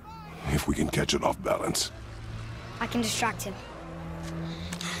 If we can catch it off balance. I can distract him.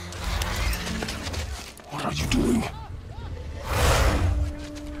 What are you doing?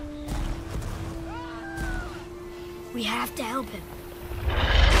 We have to help him.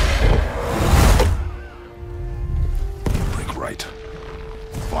 Break right.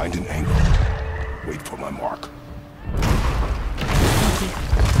 Find an angle. Wait for my mark.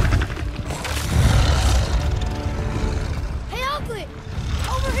 Hey, Ugly!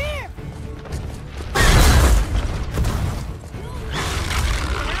 Over here!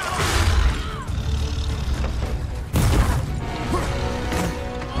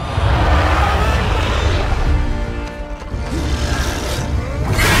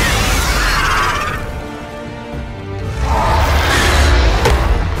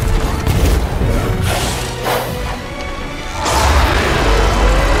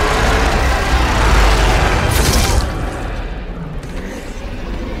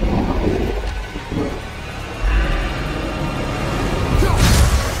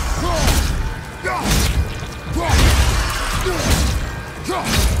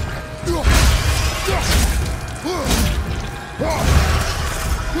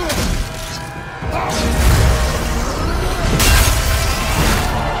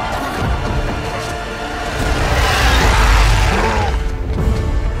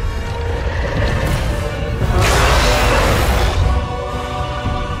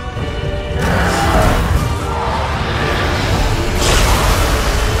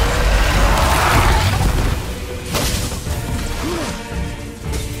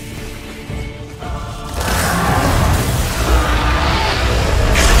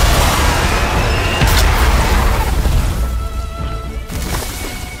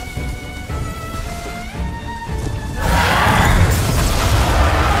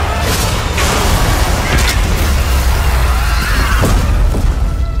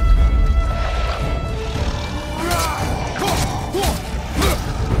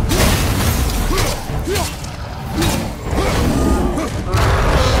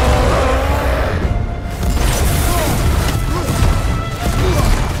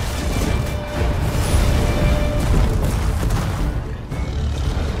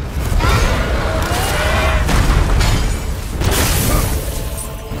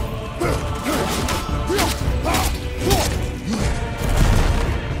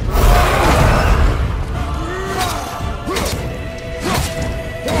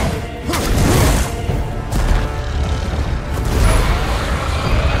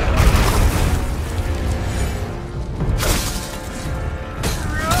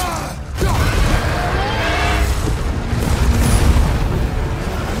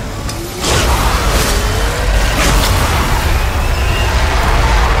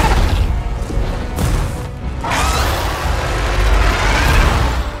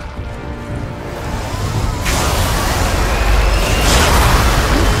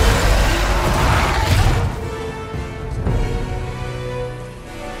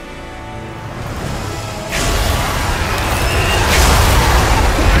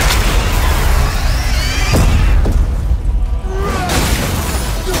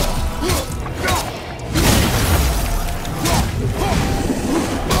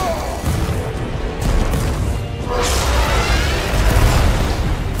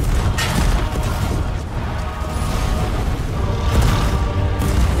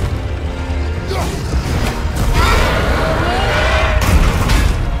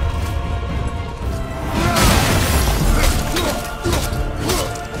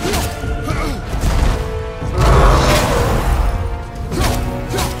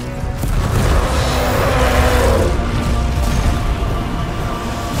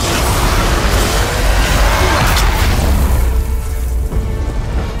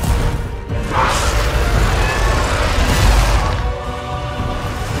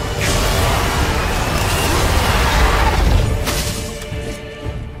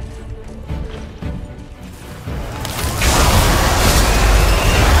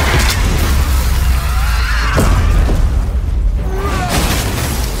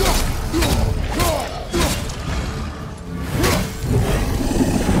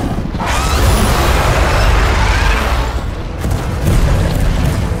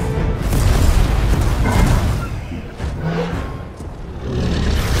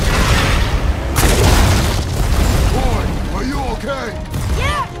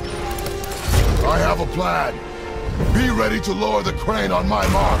 ironclad. Be ready to lower the crane on my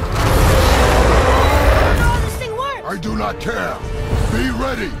mark. How will this thing work? I do not care. Be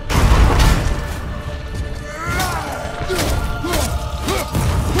ready.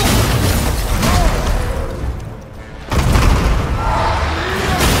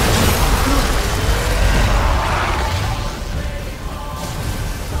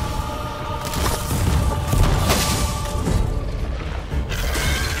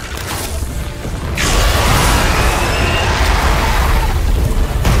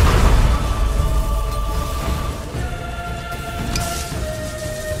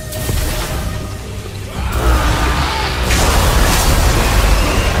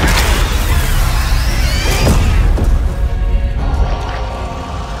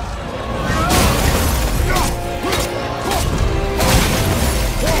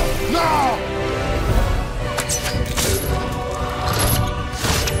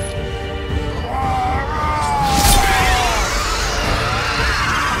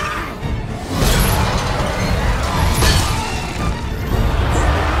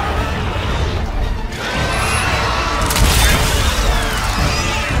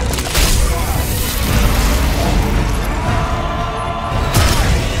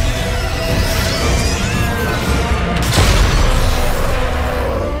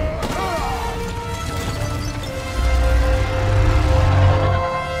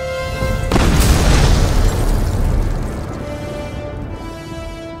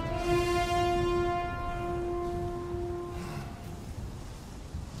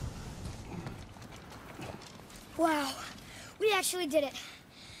 Wow, we actually did it.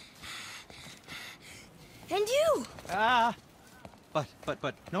 And you!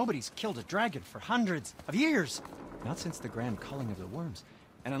 But nobody's killed a dragon for hundreds of years. Not since the grand culling of the worms.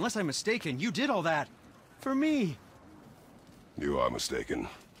 And unless I'm mistaken, you did all that for me. You are mistaken.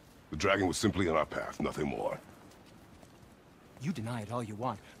 The dragon was simply in our path, nothing more. You deny it all you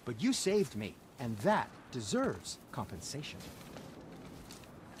want, but you saved me, and that deserves compensation.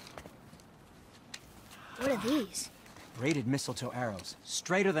 What are these? Braided mistletoe arrows,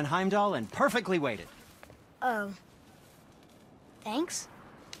 straighter than Heimdall and perfectly weighted. Oh. Thanks?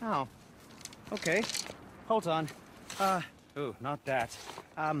 Oh. Okay. Hold on. Ooh, not that.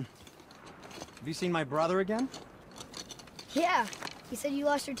 Have you seen my brother again? Yeah, he said you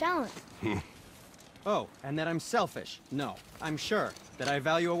lost your talent. Oh, and that I'm selfish? No. I'm sure. That I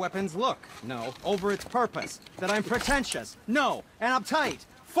value a weapon's look? No. Over its purpose? That I'm pretentious? No. And uptight?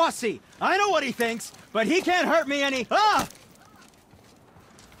 Fussy? I know what he thinks, but he can't hurt me any— Ah!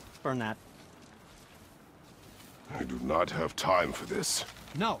 Burn that. I do not have time for this.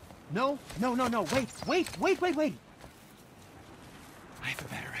 No. No. Wait. I have a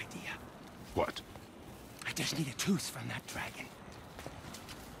better idea. What? I just need a tooth from that dragon.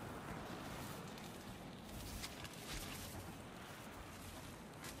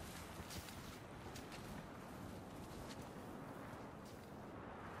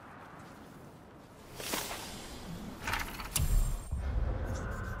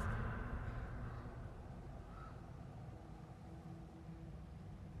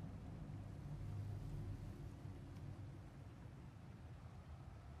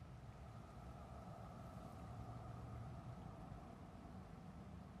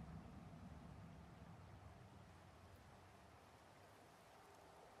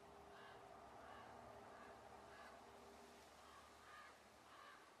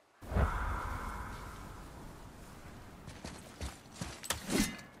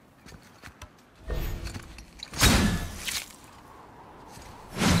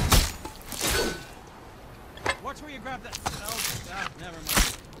 Watch where you grab that. Oh, never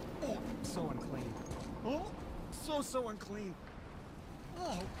mind. Oh, so unclean. Oh, so unclean.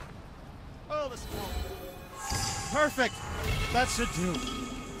 Oh, the smoke. Perfect. That should do.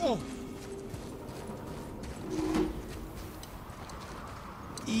 Oh.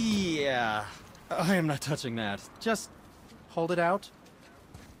 Yeah. I am not touching that. Just hold it out.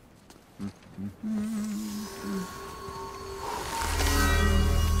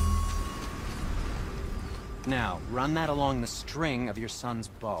 Now, run that along the string of your son's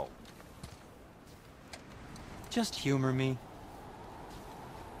bow. Just humor me.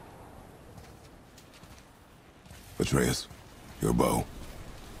 Atreus, your bow.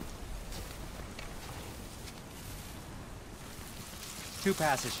 Two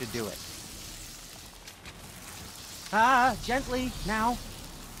passes should do it. Ah, gently, now.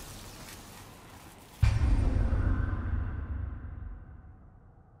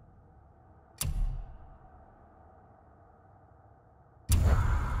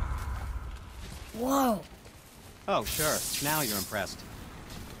 Whoa. Oh, sure. Now you're impressed.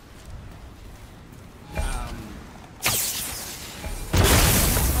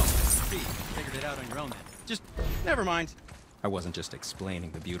 it out on your own then. Just, never mind. I wasn't just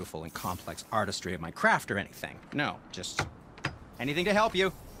explaining the beautiful and complex artistry of my craft or anything. No, just anything to help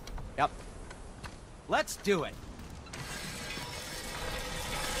you. Yep. Let's do it.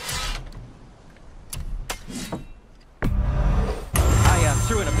 I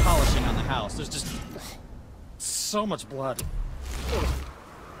threw in a polishing on the house. There's just so much blood.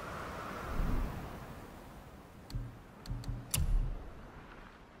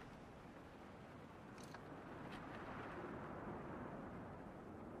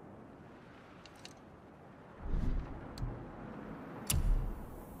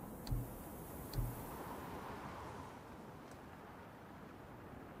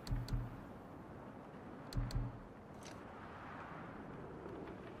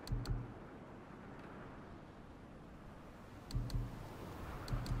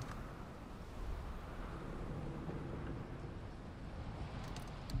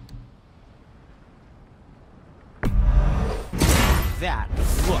 That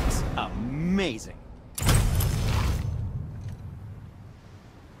looks amazing.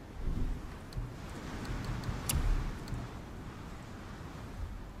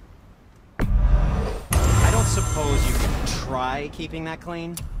 I don't suppose you could try keeping that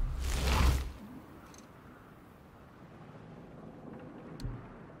clean?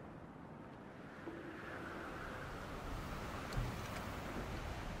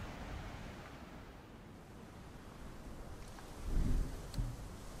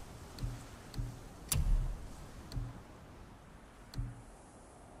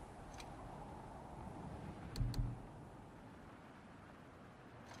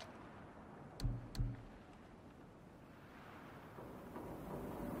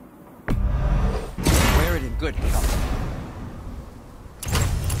 Good health.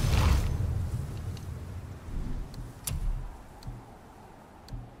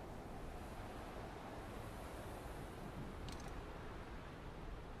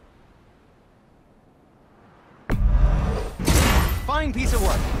 Fine piece of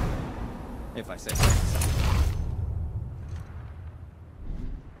work, if I say so myself.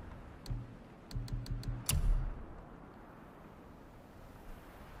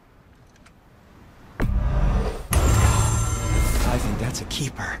 I think that's a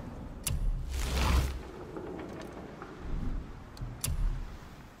keeper.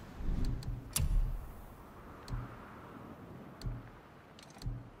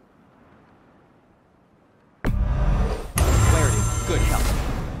 Clarity, good health.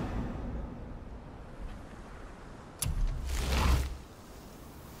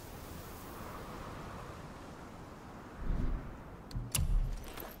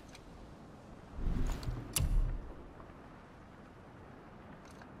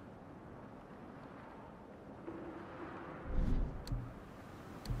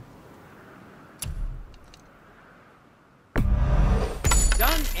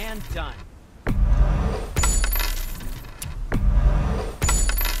 Done and done.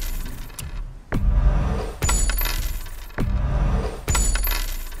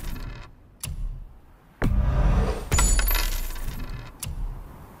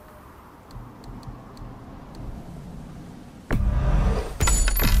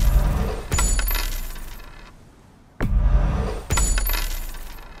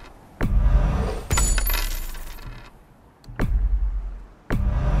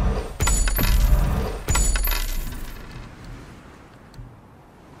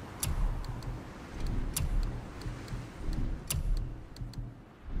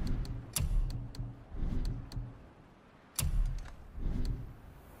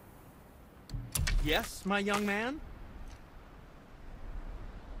 Yes, my young man?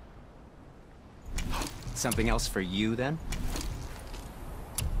 Something else for you, then?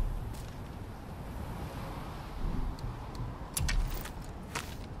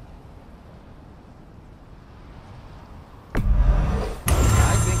 I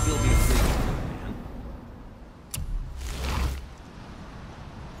think you'll be pleased, young man.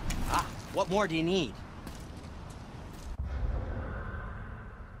 Ah, what more do you need?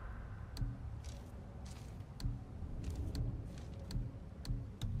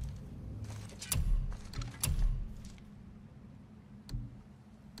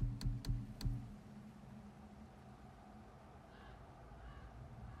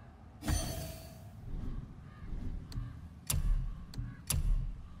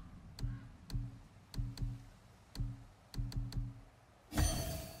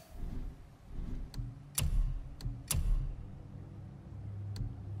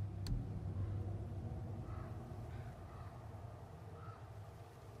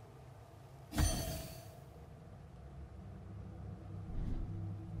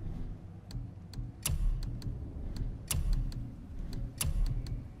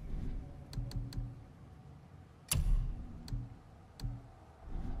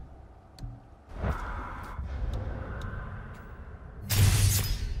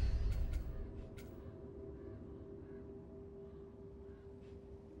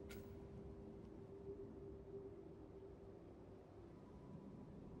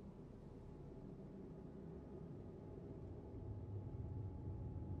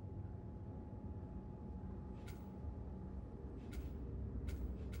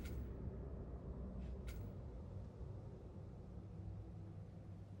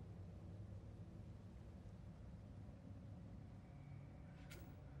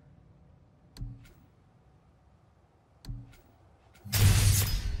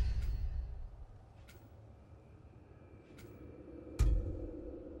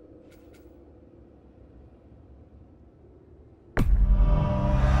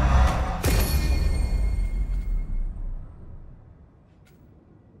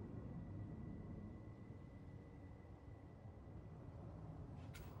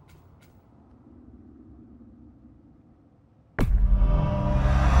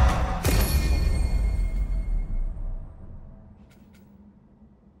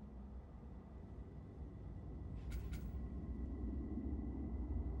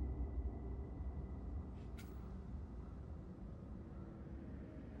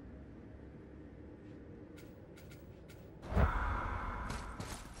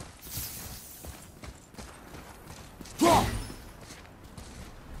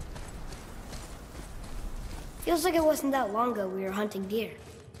 Feels like it wasn't that long ago we were hunting deer.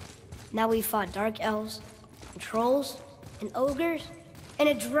 Now we fought dark elves, and trolls, and ogres, and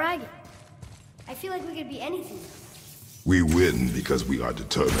a dragon. I feel like we could be anything. We win because we are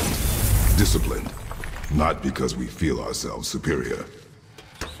determined, disciplined, not because we feel ourselves superior.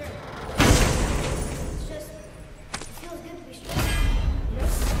 Sure. It's just, it feels good to be strong, you know?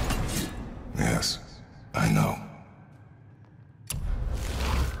 Yes, I know.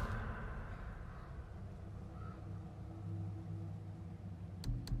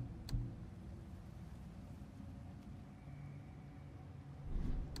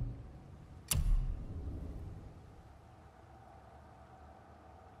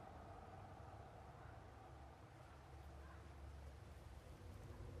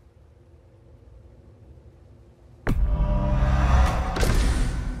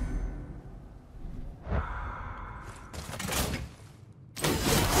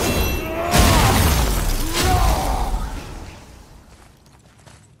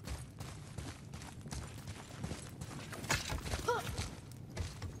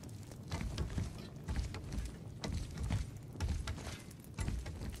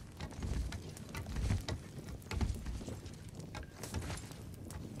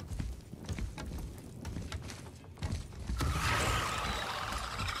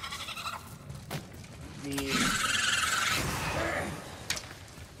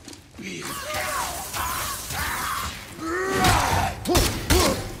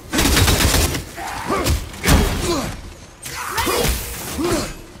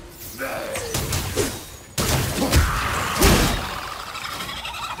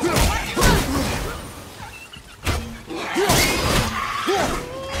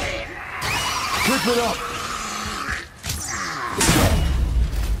 Keep it up!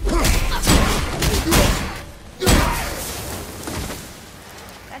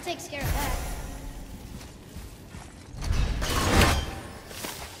 That takes care of that.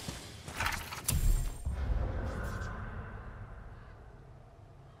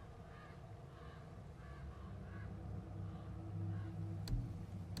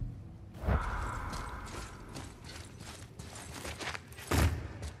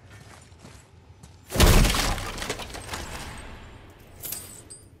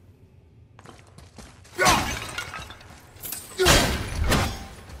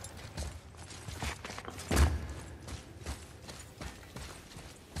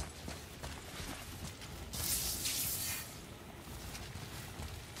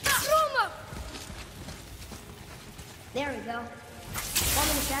 There we go. Want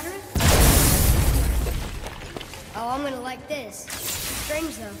me to shatter it? Oh, I'm gonna like this.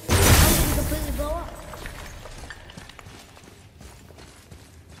 Strange though. How did it completely blow up?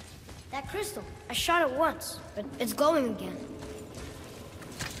 That crystal. I shot it once, but it's glowing again.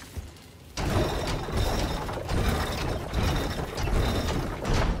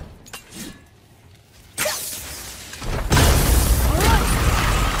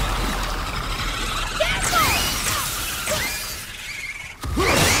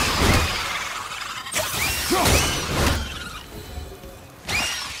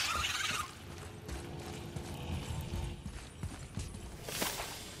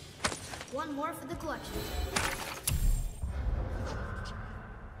 One more for the collection.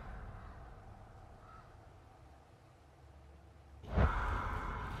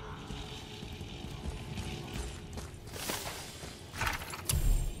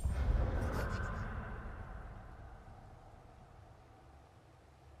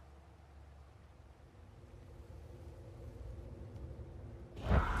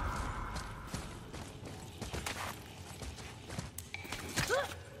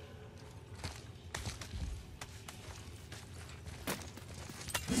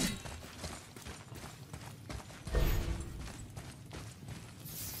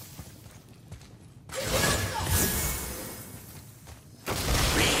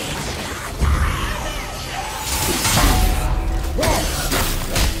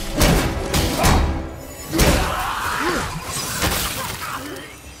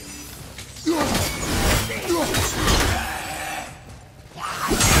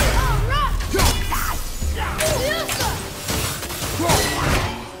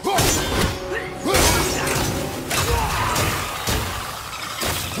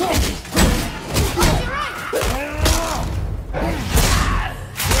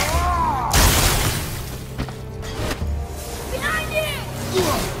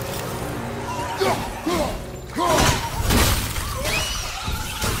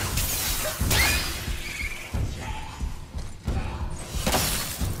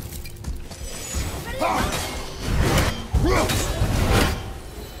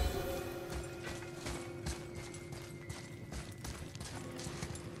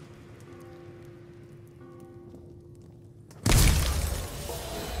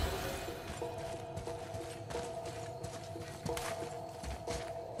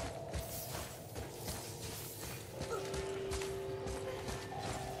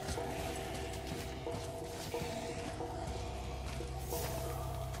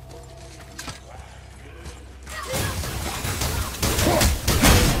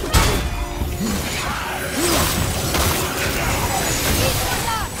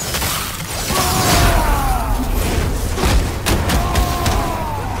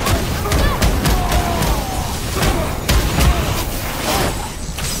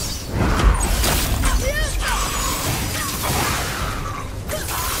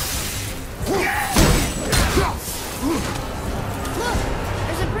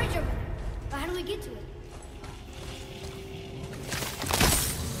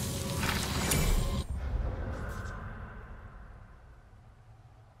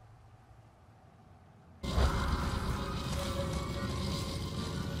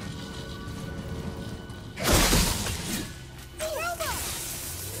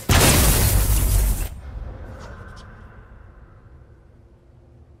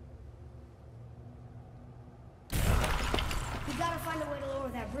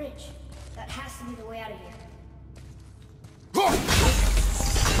 bridge. That has to be the way out of here.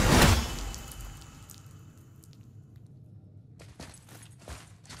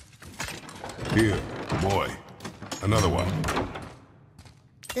 Here, boy. Another one.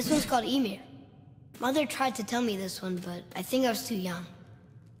 This one's called Emir. Mother tried to tell me this one, but I think I was too young.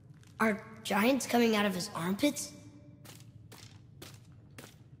 Are giants coming out of his armpits?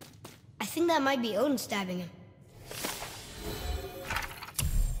 I think that might be Odin stabbing him.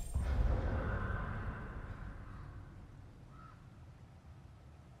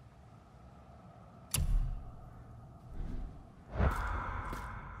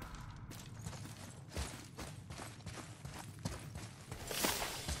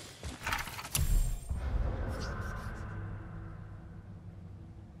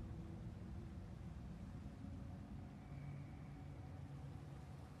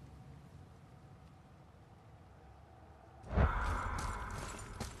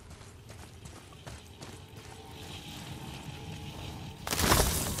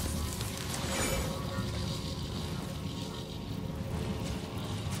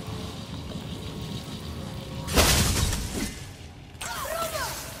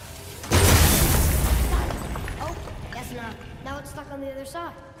 Now it's stuck on the other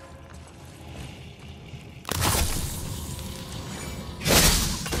side.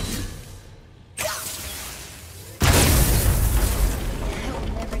 I will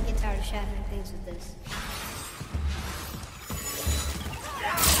never get tired of shattering things with this.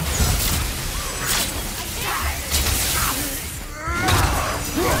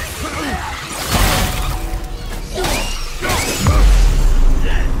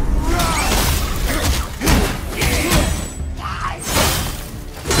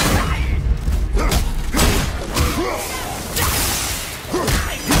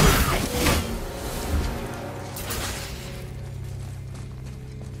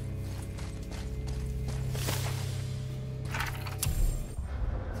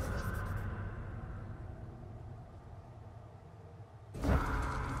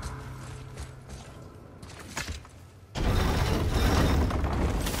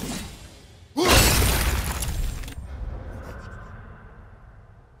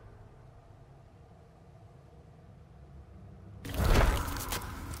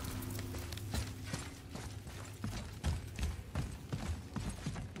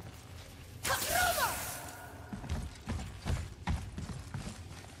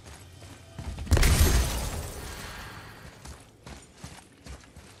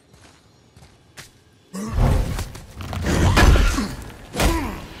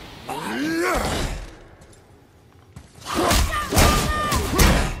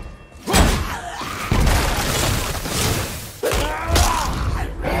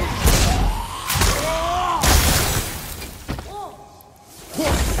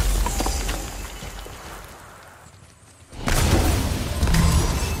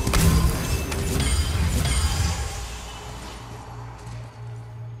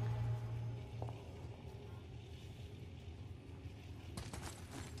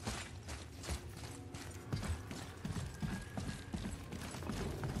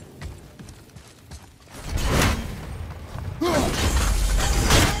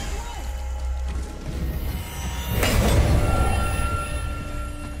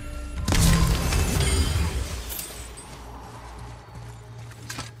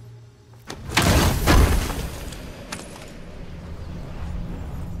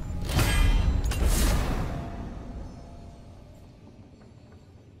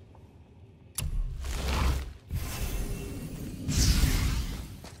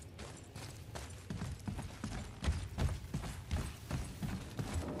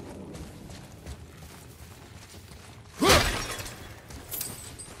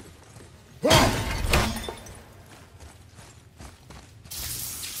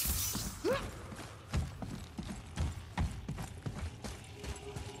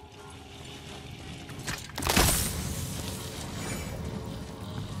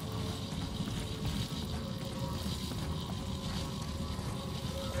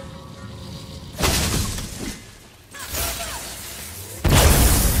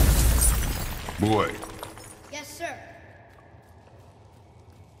 Boy. Yes, sir.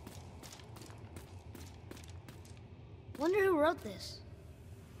 Wonder who wrote this.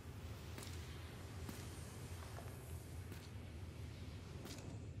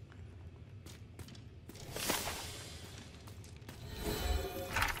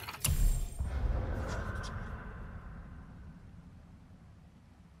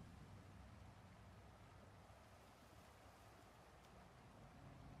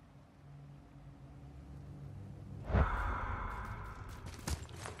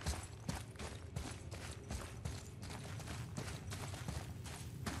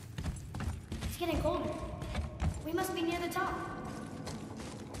 getting colder. We must be near the top.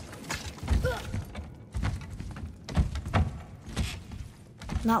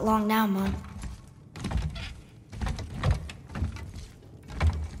 Not long now, Mom.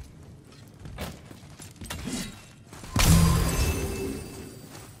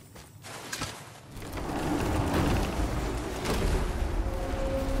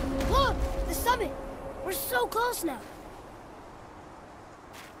 Look! The summit! We're so close now.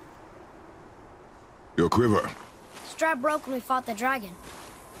 Your quiver. Strap broke when we fought the dragon.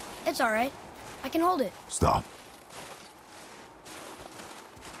 It's all right. I can hold it. Stop.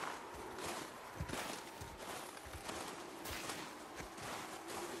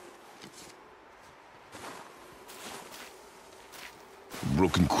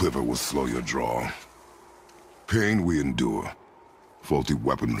 Broken quiver will slow your draw. Pain we endure. Faulty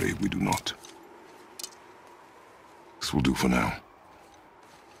weaponry we do not. This will do for now.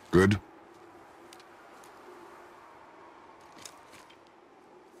 Good?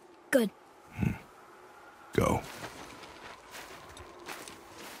 Good. Go.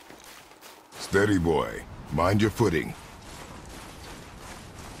 Steady, boy. Mind your footing.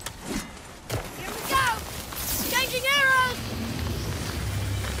 Here we go! Changing arrows!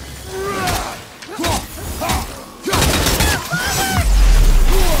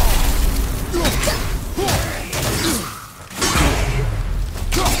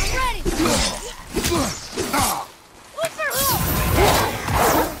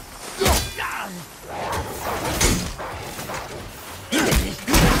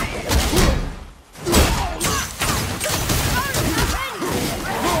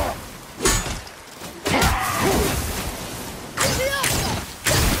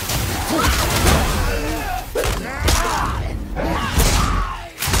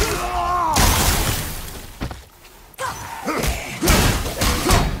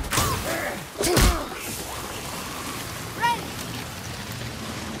 Ready!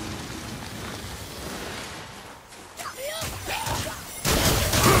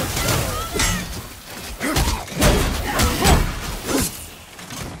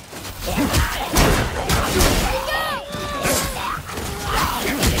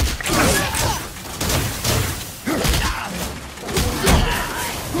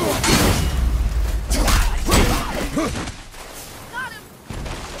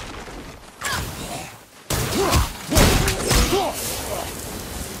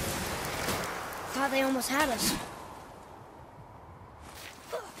 Thought they almost had us.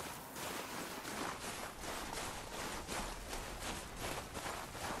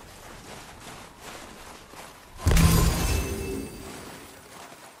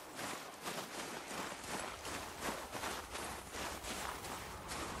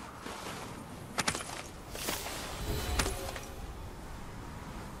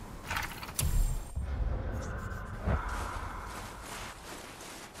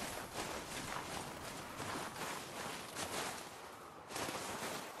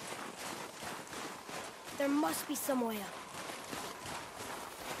 There must be some way up.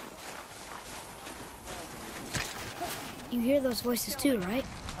 You hear those voices too, right?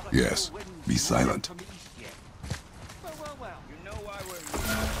 Yes. Be silent.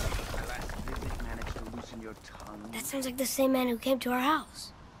 That sounds like the same man who came to our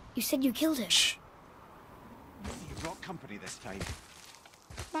house. You said you killed him. Shh. You brought company this time.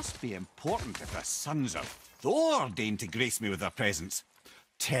 Must be important if the sons of Thor deign to grace me with their presence.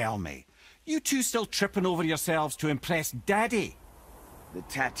 Tell me, you two still tripping over yourselves to impress Daddy? The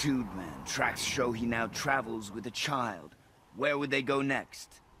tattooed man. Tracks show he now travels with a child. Where would they go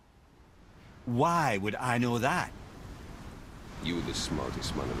next? Why would I know that? You're the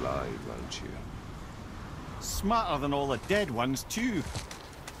smartest man alive, aren't you? Smarter than all the dead ones, too.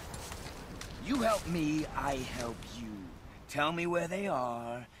 You help me, I help you. Tell me where they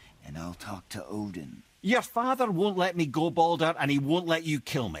are, and I'll talk to Odin. Your father won't let me go, Balder, and he won't let you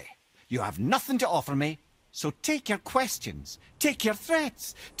kill me. You have nothing to offer me, so take your questions, take your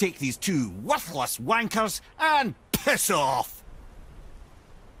threats, take these two worthless wankers, and piss off!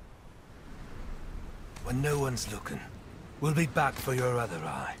 When no one's looking, we'll be back for your other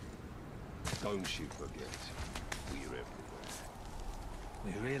eye. Don't you forget, we're everywhere.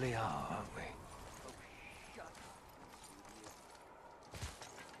 We really are, aren't we?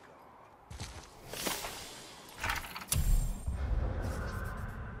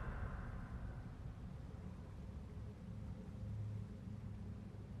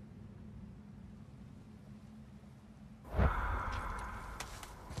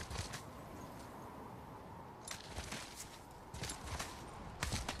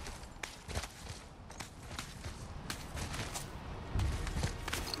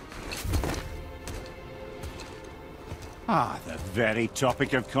 Ah, the very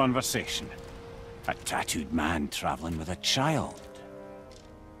topic of conversation. A tattooed man traveling with a child.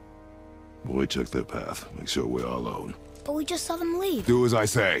 Boy, check their path. Make sure we're all alone. But we just saw them leave. Do as I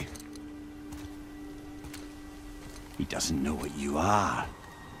say. He doesn't know what you are.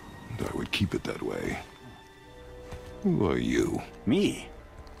 And I would keep it that way. Who are you? Me?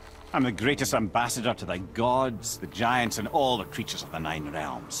 I'm the greatest ambassador to the gods, the giants, and all the creatures of the Nine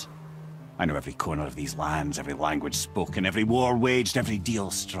Realms. I know every corner of these lands, every language spoken, every war waged, every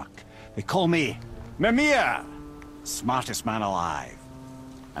deal struck. They call me Mimir, smartest man alive.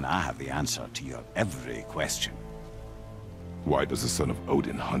 And I have the answer to your every question. Why does the son of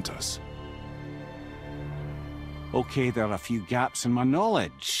Odin hunt us? Okay, there are a few gaps in my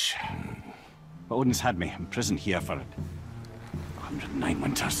knowledge. But Odin's had me imprisoned here for 109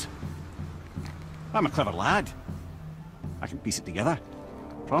 winters. I'm a clever lad. I can piece it together.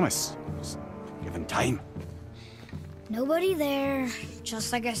 Promise. Just give him time. Nobody there,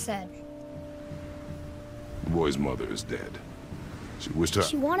 just like I said. The boy's mother is dead. She wished her...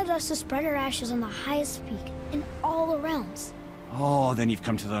 She wanted us to spread her ashes on the highest peak in all the realms. Oh, then you've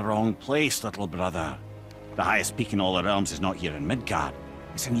come to the wrong place, little brother. The highest peak in all the realms is not here in Midgard.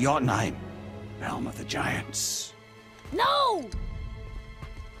 It's in Jotunheim, realm of the giants. No!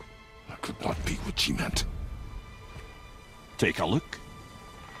 That could not be what she meant. Take a look.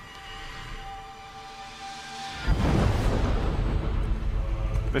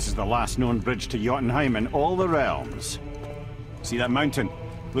 This is the last known bridge to Jotunheim in all the realms. See that mountain?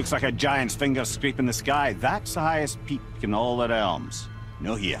 Looks like a giant's finger scraping the sky. That's the highest peak in all the realms.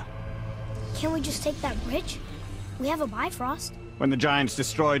 No here. Can't we just take that bridge? We have a Bifrost. When the giants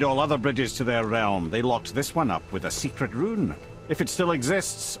destroyed all other bridges to their realm, they locked this one up with a secret rune. If it still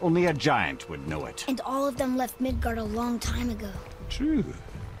exists, only a giant would know it. And all of them left Midgard a long time ago. True.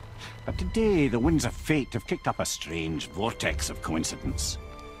 But today, the winds of fate have kicked up a strange vortex of coincidence.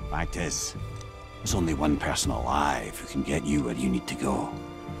 Fact is, there's only one person alive who can get you where you need to go.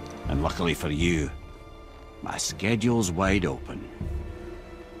 And luckily for you, my schedule's wide open.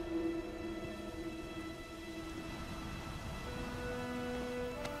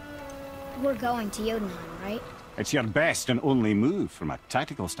 We're going to Jotunheim, right? It's your best and only move from a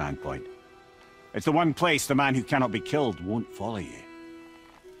tactical standpoint. It's the one place the man who cannot be killed won't follow you.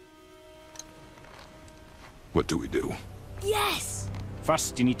 What do we do? Yes!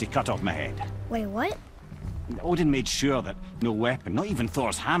 First, you need to cut off my head. Wait, what? Odin made sure that no weapon, not even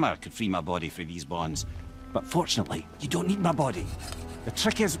Thor's hammer, could free my body from these bonds. But fortunately, you don't need my body. The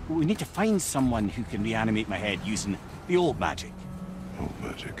trick is, we need to find someone who can reanimate my head using the old magic. Old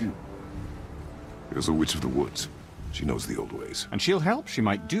magic? There's a witch of the woods. She knows the old ways. And she'll help. She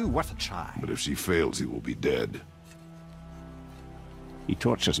might do worth a try. But if she fails, he will be dead. He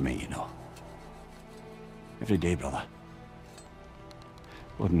tortures me, you know. Every day, brother.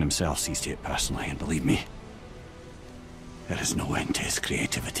 Odin himself sees to it personally, and believe me, there is no end to his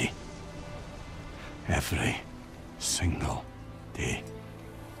creativity. Every single day.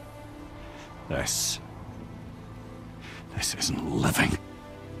 This isn't living.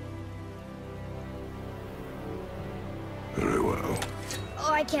 Very well.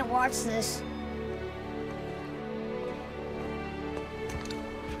 Oh, I can't watch this.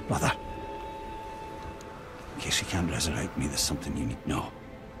 Brother, in case you can't resurrect me, there's something you need to know.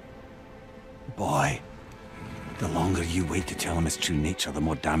 Boy, the longer you wait to tell him his true nature, the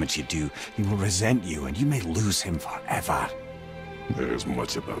more damage you do. He will resent you, and you may lose him forever. There's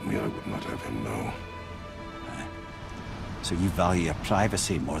much about me I would not have him know. So you value your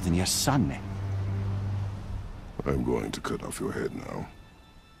privacy more than your son, eh? I'm going to cut off your head now.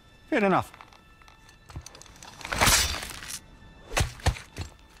 Fair enough.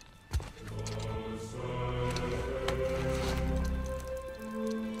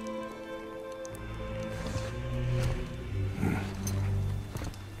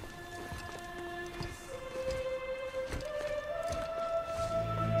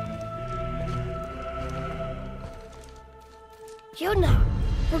 Jotunheim!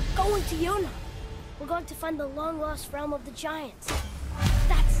 We're going to Jotunheim! We're going to find the long-lost realm of the giants.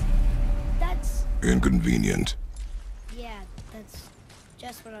 That's... Inconvenient. Yeah, that's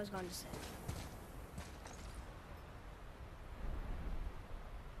just what I was going to say.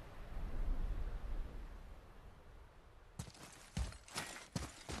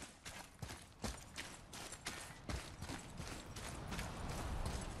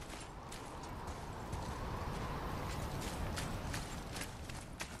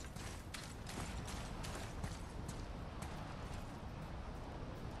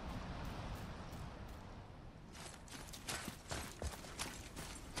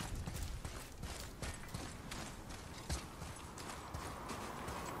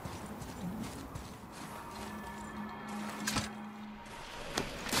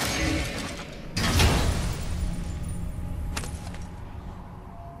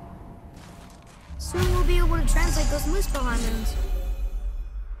 we'll be able to translate those Muspelheim runes.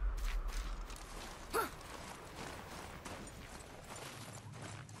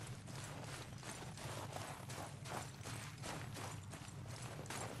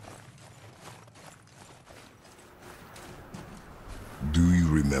 Do you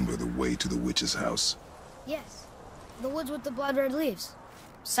remember the way to the witch's house? Yes. The woods with the blood-red leaves.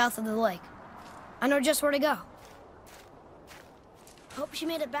 South of the lake. I know just where to go. Hope she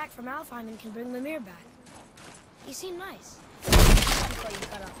made it back from Alfheim and can bring Mimir back. He seemed nice. Before you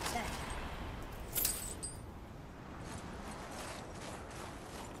cut off his head.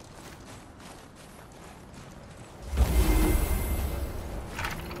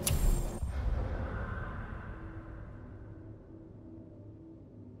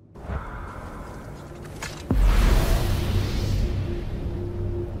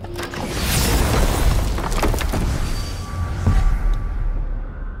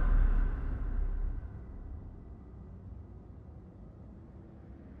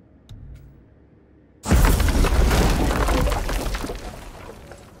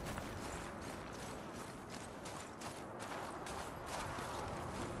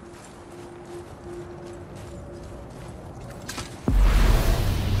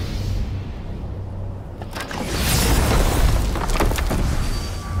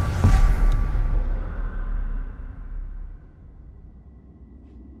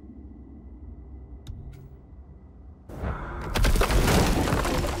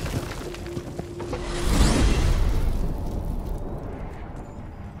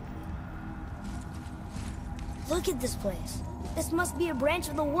 Look at this place. This must be a branch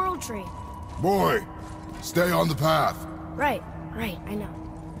of the World Tree. Boy, stay on the path. Right, I know.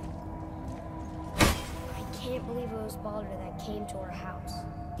 I can't believe it was Baldur that came to our house.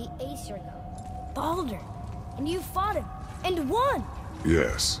 The Aesir, though. Baldur! And you fought him, and won!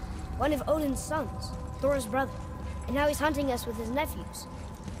 Yes. One of Odin's sons, Thor's brother. And now he's hunting us with his nephews.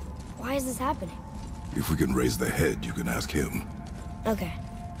 Why is this happening? If we can raise the head, you can ask him. Okay.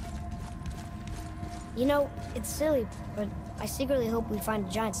 You know, it's silly, but I secretly hope we find a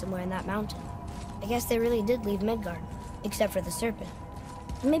giant somewhere in that mountain. I guess they really did leave Midgard, except for the serpent.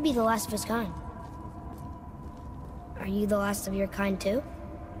 Maybe the last of his kind. Are you the last of your kind too?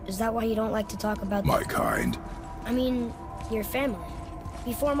 Is that why you don't like to talk about My kind? I mean, your family.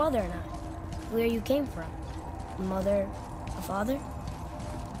 Before Mother and I. Where you came from. A mother, a father?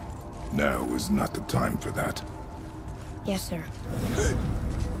 Now is not the time for that. Yes, sir.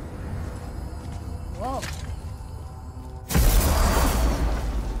 Whoa.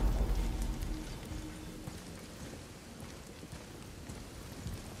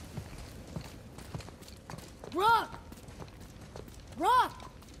 Rock!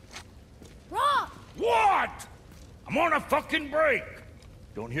 Rock! Rock! What? I'm on a fucking break.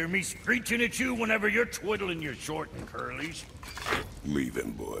 Don't hear me screeching at you whenever you're twiddling your short and curlies. Leave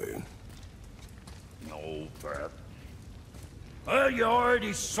him, boy. No, Beth. Well, you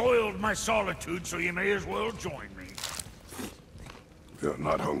already soiled my solitude, so you may as well join me. You're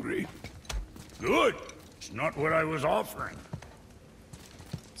not hungry. Good. It's not what I was offering.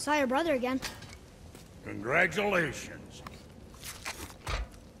 Saw your brother again. Congratulations.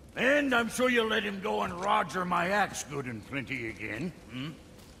 And I'm sure you'll let him go and Roger my axe good and plenty again. Hmm?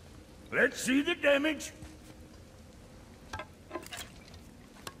 Let's see the damage.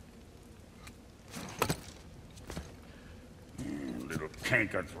 Little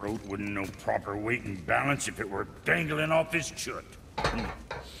canker throat wouldn't know proper weight and balance if it were dangling off his chut.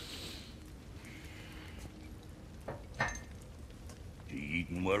 You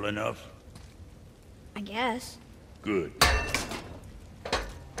eating well enough? I guess. Good.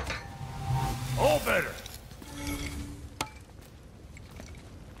 All better.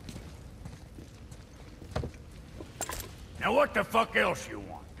 Now what the fuck else you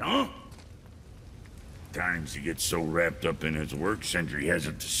want, huh? Times he gets so wrapped up in his work, Sentry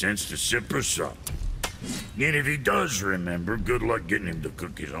hasn't the sense to sip or sup. And if he does remember, good luck getting him to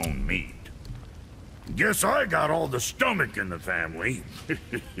cook his own meat. Guess I got all the stomach in the family.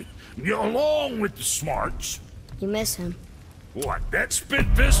 Along with the smarts. You miss him. What, that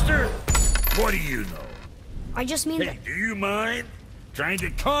spitfister? What do you know? I just mean Hey, do you mind? Trying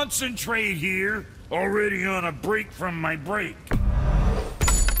to concentrate here, already on a break from my break.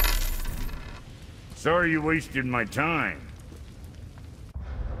 Sorry you wasted my time.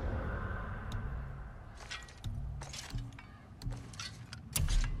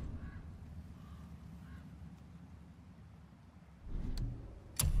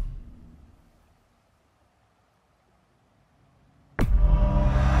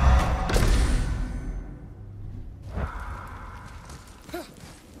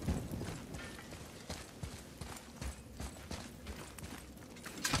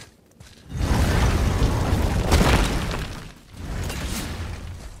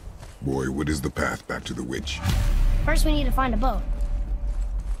 Boy, what is the path back to the witch? First, we need to find a boat.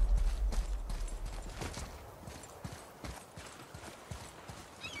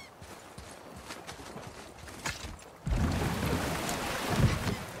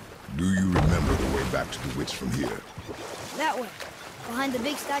 Do you remember the way back to the witch from here? That way, behind the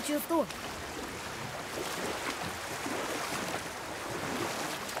big statue of Thor.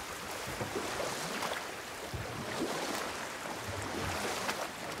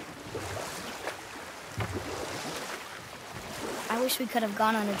 I wish we could have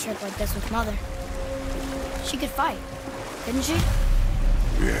gone on a trip like this with Mother. She could fight, couldn't she?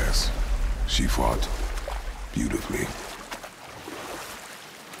 Yes, she fought beautifully.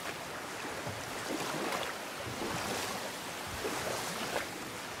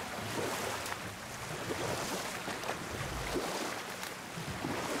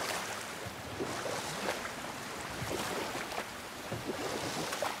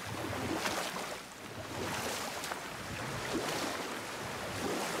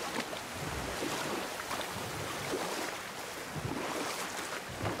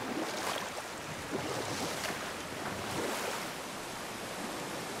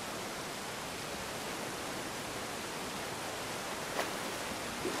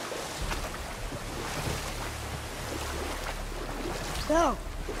 So,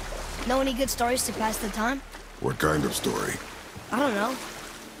 know any good stories to pass the time? What kind of story? I don't know.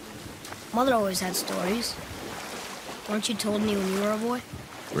 Mother always had stories. Weren't you told me when you were a boy?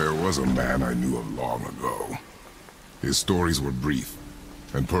 There was a man I knew of long ago. His stories were brief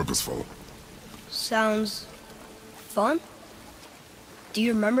and purposeful. Sounds fun. Do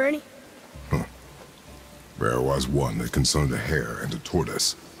you remember any? There was one that concerned a hare and a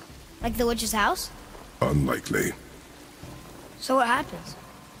tortoise. Like the witch's house? Unlikely. So what happens?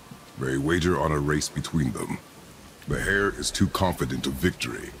 They wager on a race between them. The hare is too confident of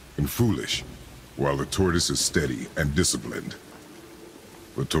victory and foolish, while the tortoise is steady and disciplined.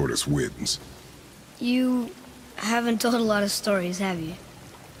 The tortoise wins. You haven't told a lot of stories, have you?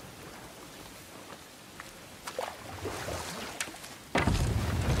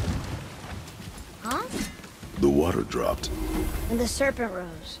 Huh? The water dropped. And the serpent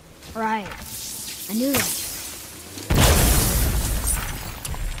rose. Right. I knew that.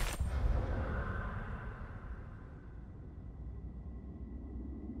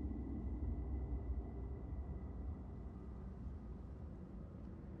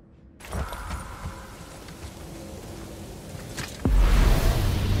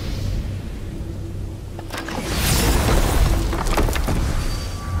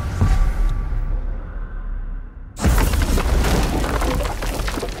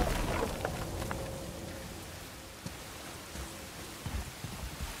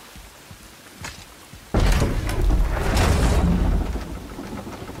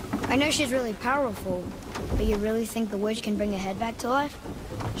 I know she's really powerful, but you really think the witch can bring a head back to life?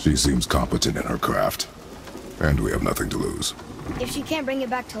 She seems competent in her craft, and we have nothing to lose. If she can't bring it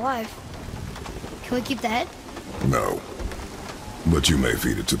back to life, can we keep the head? No. But you may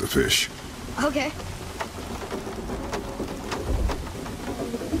feed it to the fish. Okay.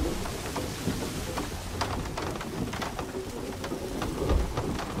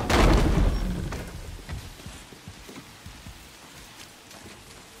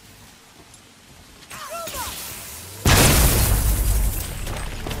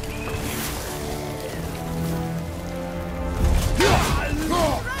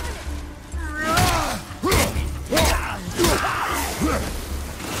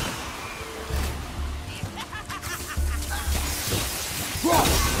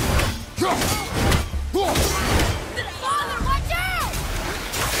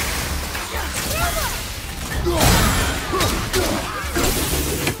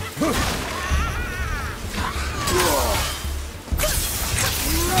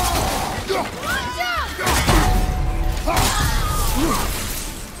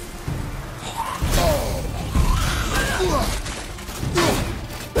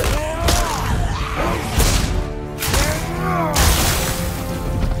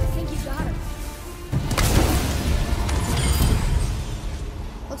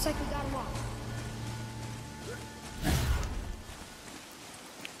 Looks like we got him all.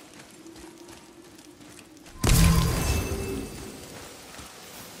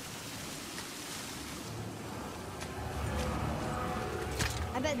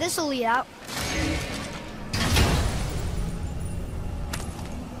 I bet this'll lead out.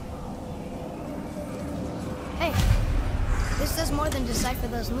 Hey, this does more than decipher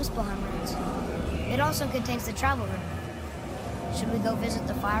those Muspelheim runes. It also contains the travel rune. Should we go visit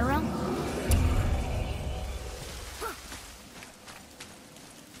the fire realm?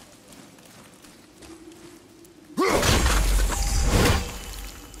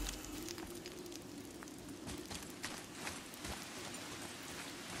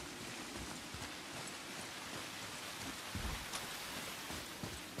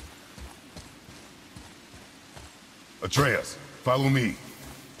 Atreus, follow me.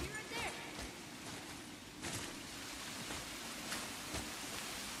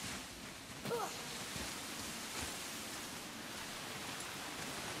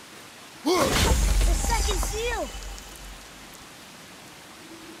 The second seal!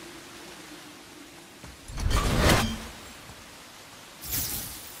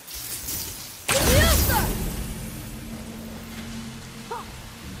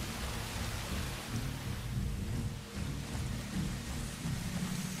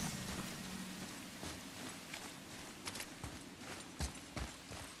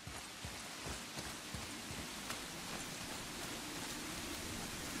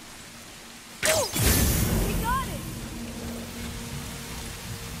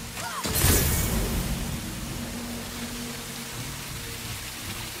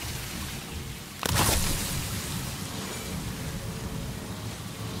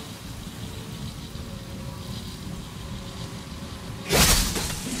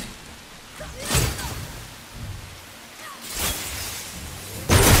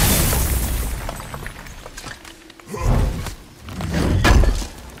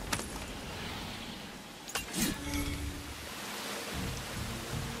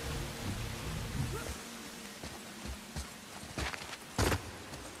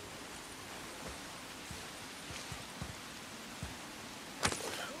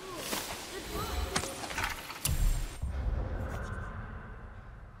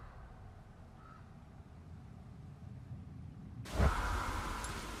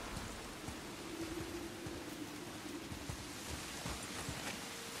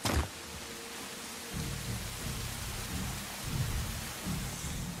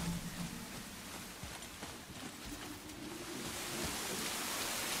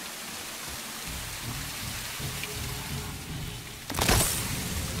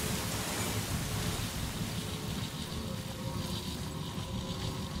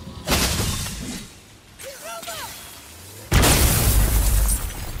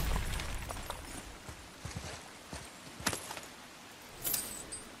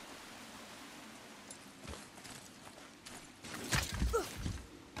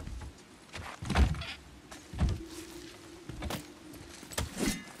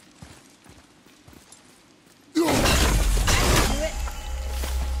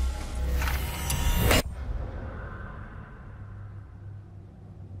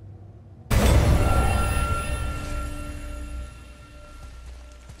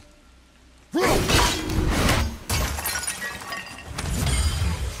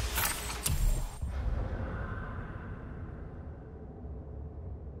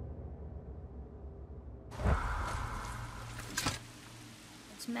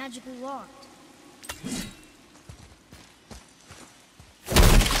 It's magically locked.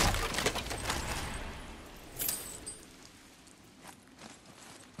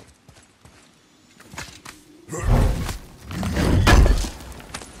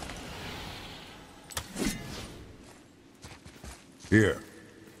 Here.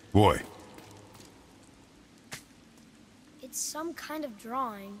 Boy. It's some kind of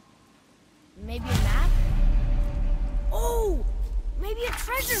drawing. Maybe a map? Oh! Maybe a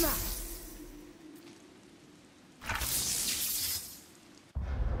treasure map!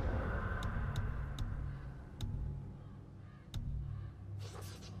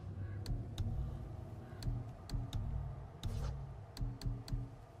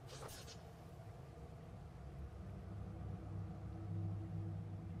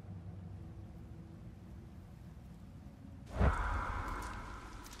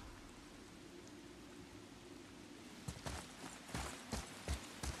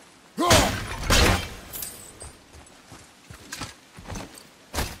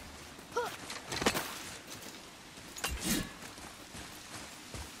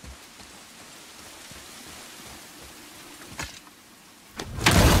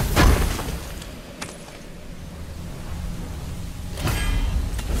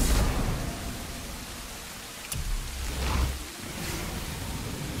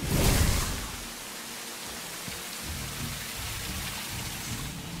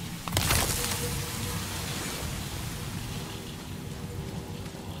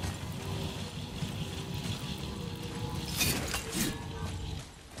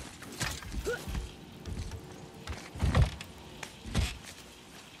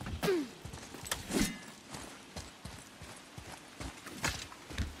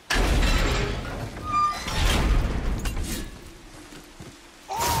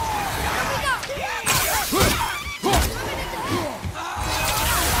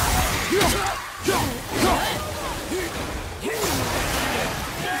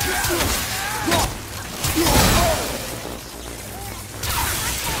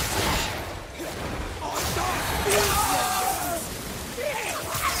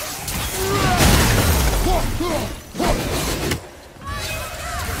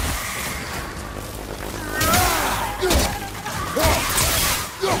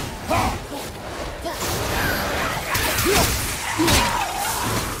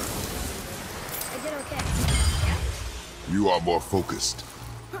 lot more focused.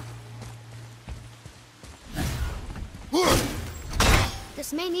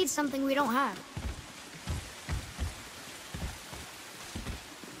 This may need something we don't have.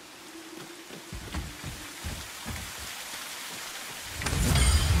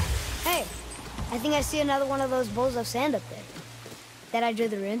 Hey, I think I see another one of those bowls of sand up there. That I drew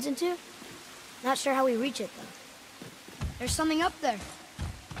the runes into? Not sure how we reach it, though. There's something up there.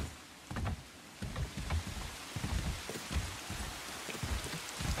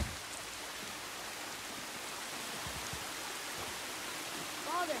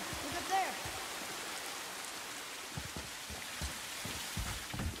 Father, look up there.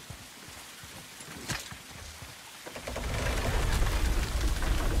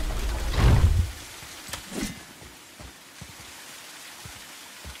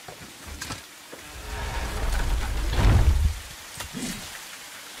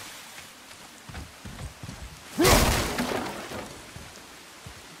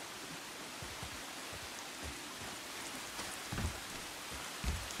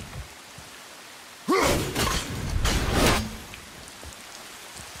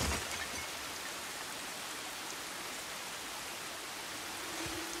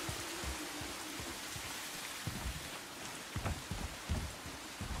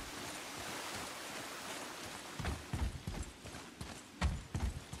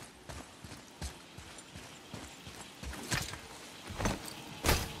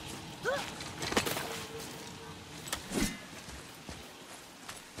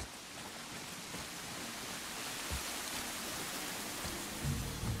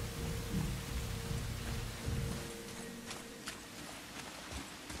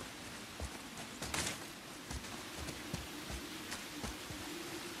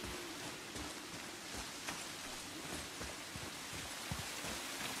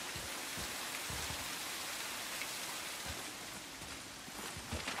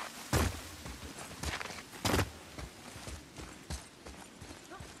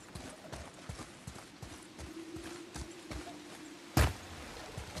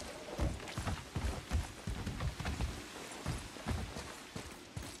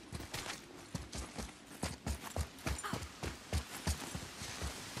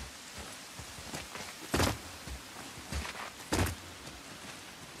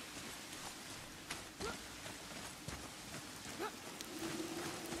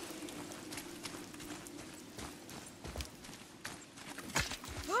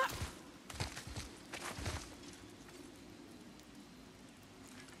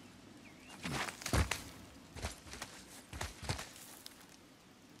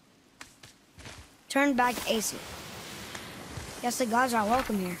 Turn back AC. Guess the gods are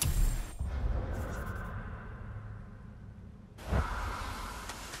welcome here.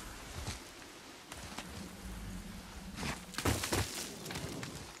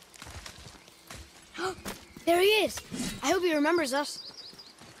 There he is! I hope he remembers us.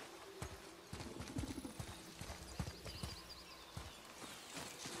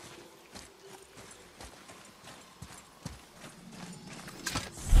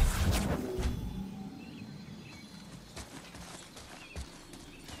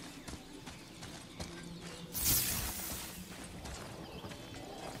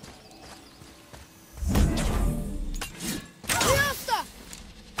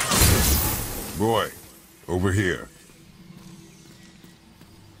 Boy, over here.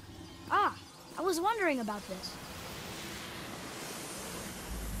 Ah, I was wondering about this.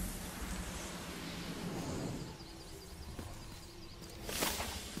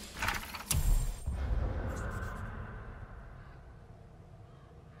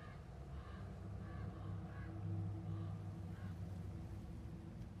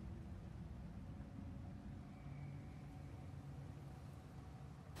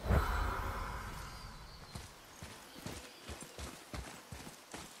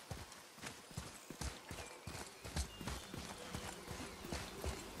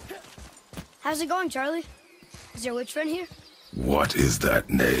 How's it going, Charlie? Is your witch friend here? What is that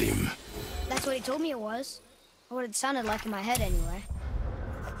name? That's what he told me it was. Or what it sounded like in my head, anyway.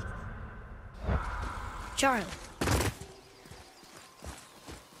 Charlie.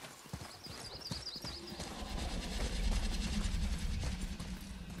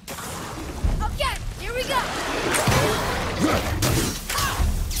 Okay, here we go!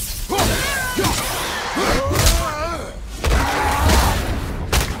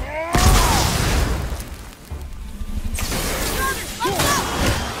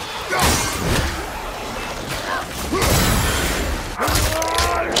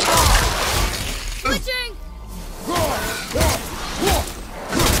 Switching!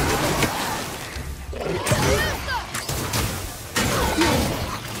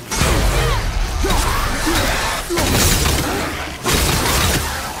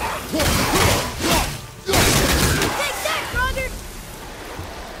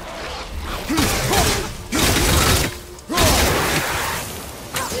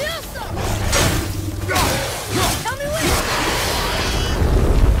 Awesome! Tell me when!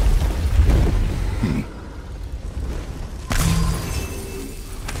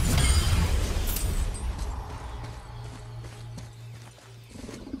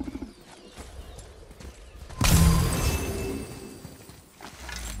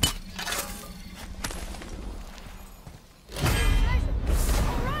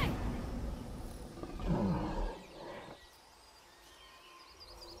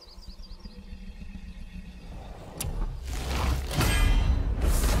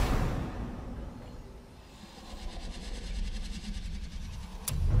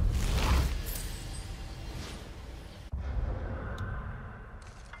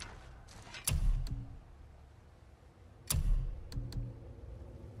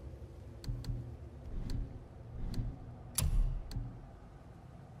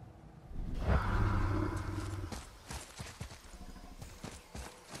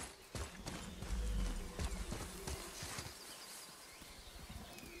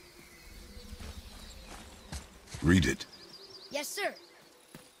 Read it. Yes, sir.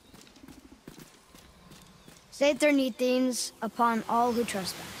 Saturnithines upon all who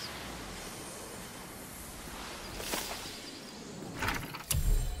trespass.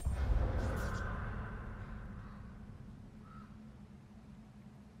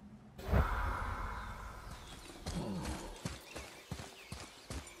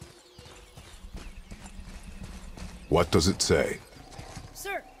 What does it say?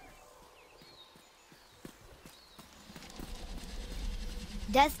 Sir.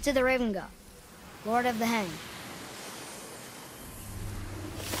 Death to the Raven God, Lord of the Hanged.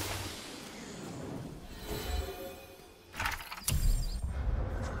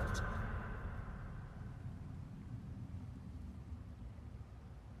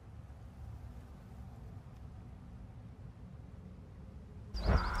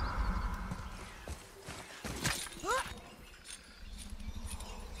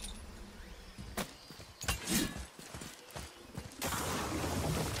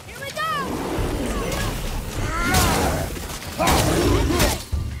 Here we go!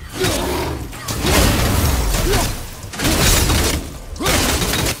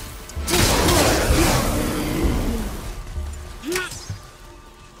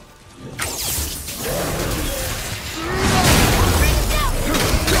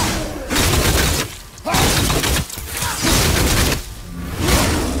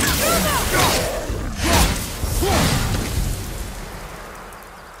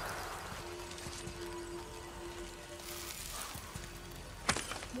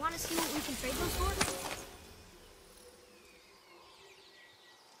 Want to see what we can trade those for?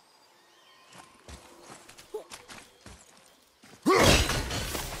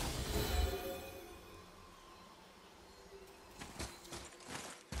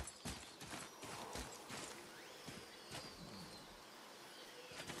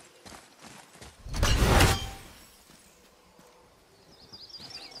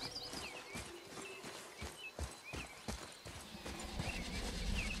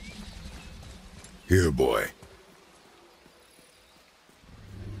 Here, boy.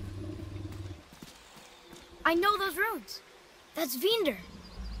 I know those runes. That's Vinder.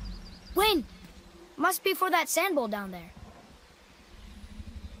 When? Must be for that sand bowl down there.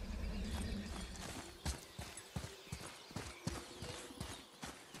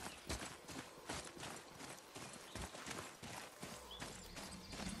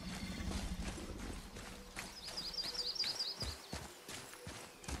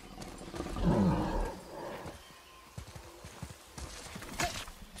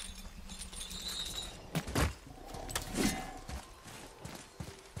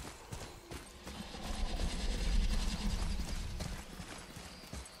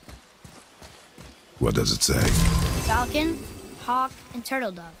 What does it say? Falcon, hawk, and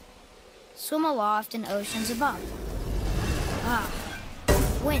turtle dove swim aloft in oceans above. Ah,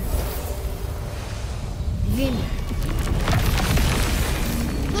 wind. Vinder.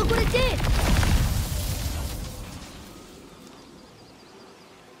 Look what it did!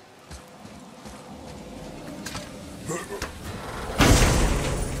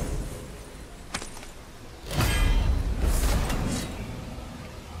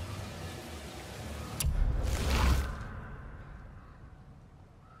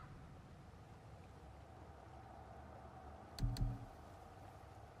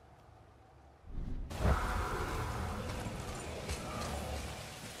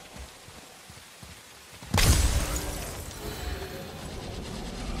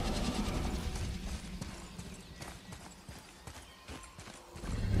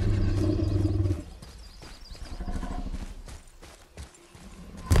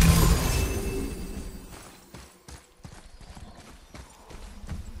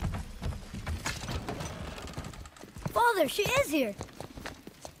 Mother, she is here.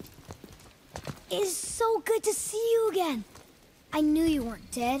 It's so good to see you again. I knew you weren't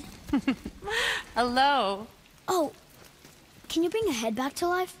dead. Hello. Oh, can you bring a head back to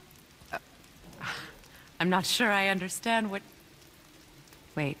life? I'm not sure I understand what...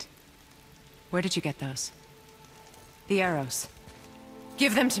 Wait. Where did you get those? The arrows.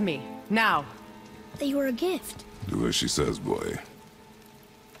 Give them to me, now. They were a gift. Do as she says, boy.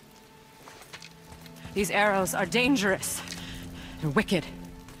 These arrows are dangerous. They're wicked.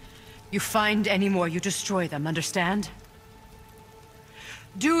 You find any more, you destroy them, understand?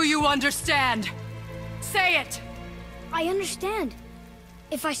 Do you understand? Say it! I understand.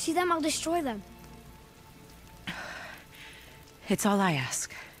 If I see them, I'll destroy them. It's all I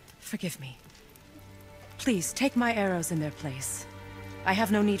ask. Forgive me. Please, take my arrows in their place. I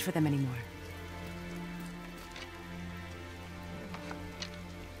have no need for them anymore.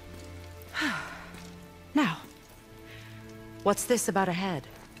 Now, what's this about a head?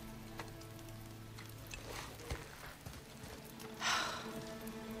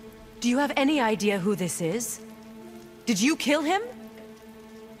 Do you have any idea who this is? Did you kill him?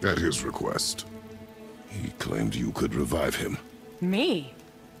 At his request. He claimed you could revive him. Me?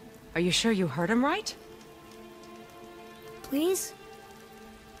 Are you sure you heard him right? Please?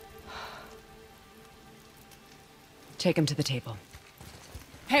 Take him to the table.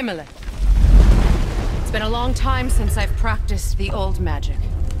 Hamlet. It's been a long time since I've practiced the old magic.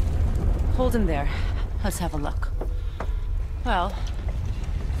 Hold him there. Let's have a look. Well,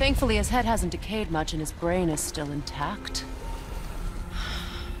 thankfully his head hasn't decayed much and his brain is still intact.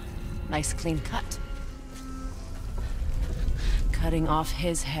 Nice clean cut. Cutting off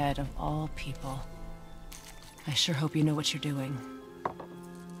his head of all people. I sure hope you know what you're doing.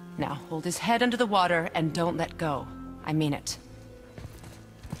 Now, hold his head under the water and don't let go. I mean it.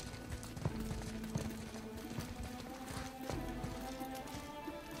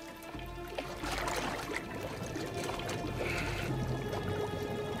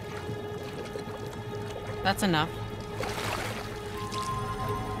 That's enough.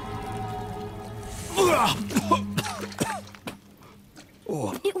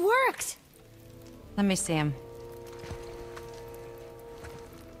 It worked! Let me see him.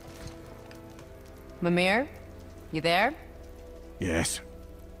 Mimir? You there? Yes.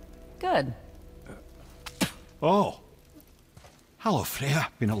 Good. Oh. Hello, Freya.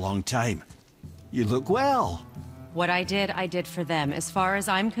 Been a long time. You look well. What I did for them. As far as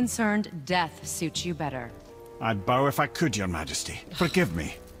I'm concerned, death suits you better. I'd bow if I could, Your Majesty. Forgive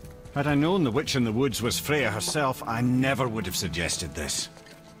me. Had I known the witch in the woods was Freya herself, I never would have suggested this.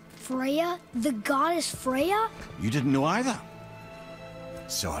 Freya? The goddess Freya? You didn't know either?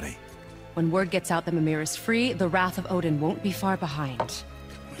 Sorry. When word gets out that Mimir is free, the wrath of Odin won't be far behind.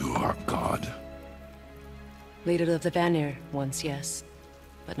 You are God. Leader of the Vanir, once yes,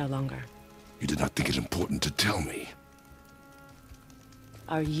 but no longer. You did not think it important to tell me.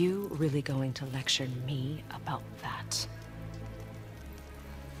 Are you really going to lecture me about that?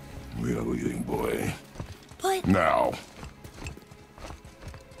 We are leaving, boy. But... Now.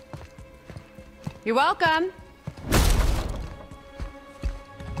 You're welcome.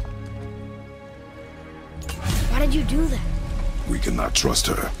 Why did you do that? We cannot trust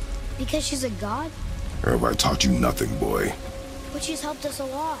her. Because she's a god? Have I taught you nothing, boy? But she's helped us a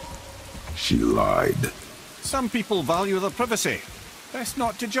lot. She lied. Some people value their privacy. Best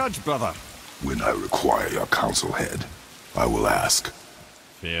not to judge, brother. When I require your council head, I will ask.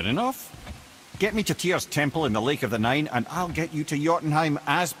 Fair enough. Get me to Tyr's temple in the Lake of the Nine, and I'll get you to Jotunheim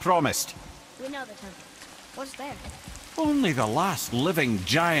as promised. We know the temple. What's there? Only the last living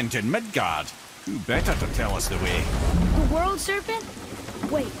giant in Midgard. Who better to tell us the way? The world serpent?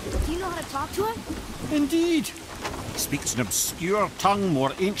 Wait, do you know how to talk to him? Indeed. Speaks an obscure tongue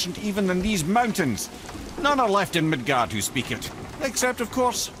more ancient even than these mountains. None are left in Midgard who speak it. Except, of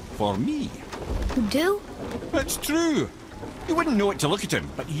course, for me. You do? It's true. You wouldn't know it to look at him,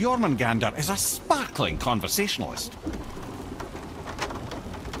 but Jormungandr is a sparkling conversationalist.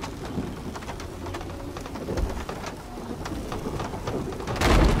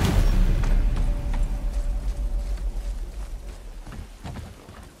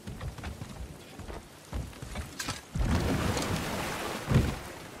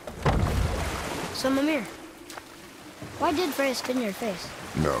 So, Mimir, why did Freya spit in your face?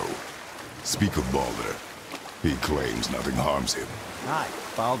 No. Speak of Baldur. He claims nothing harms him. Aye,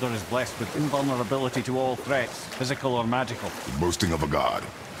 Baldur is blessed with invulnerability to all threats, physical or magical. The boasting of a god.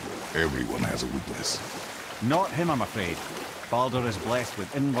 Everyone has a weakness. Not him, I'm afraid. Baldur is blessed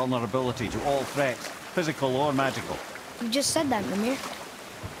with invulnerability to all threats, physical or magical. You just said that, Mimir.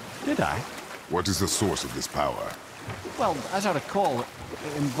 Did I? What is the source of this power? Well, as I recall, it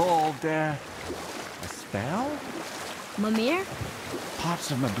involved, a spell? Mimir?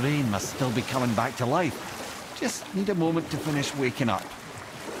 Parts of my brain must still be coming back to life. Just need a moment to finish waking up.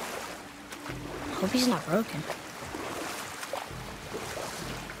 Hope he's not broken.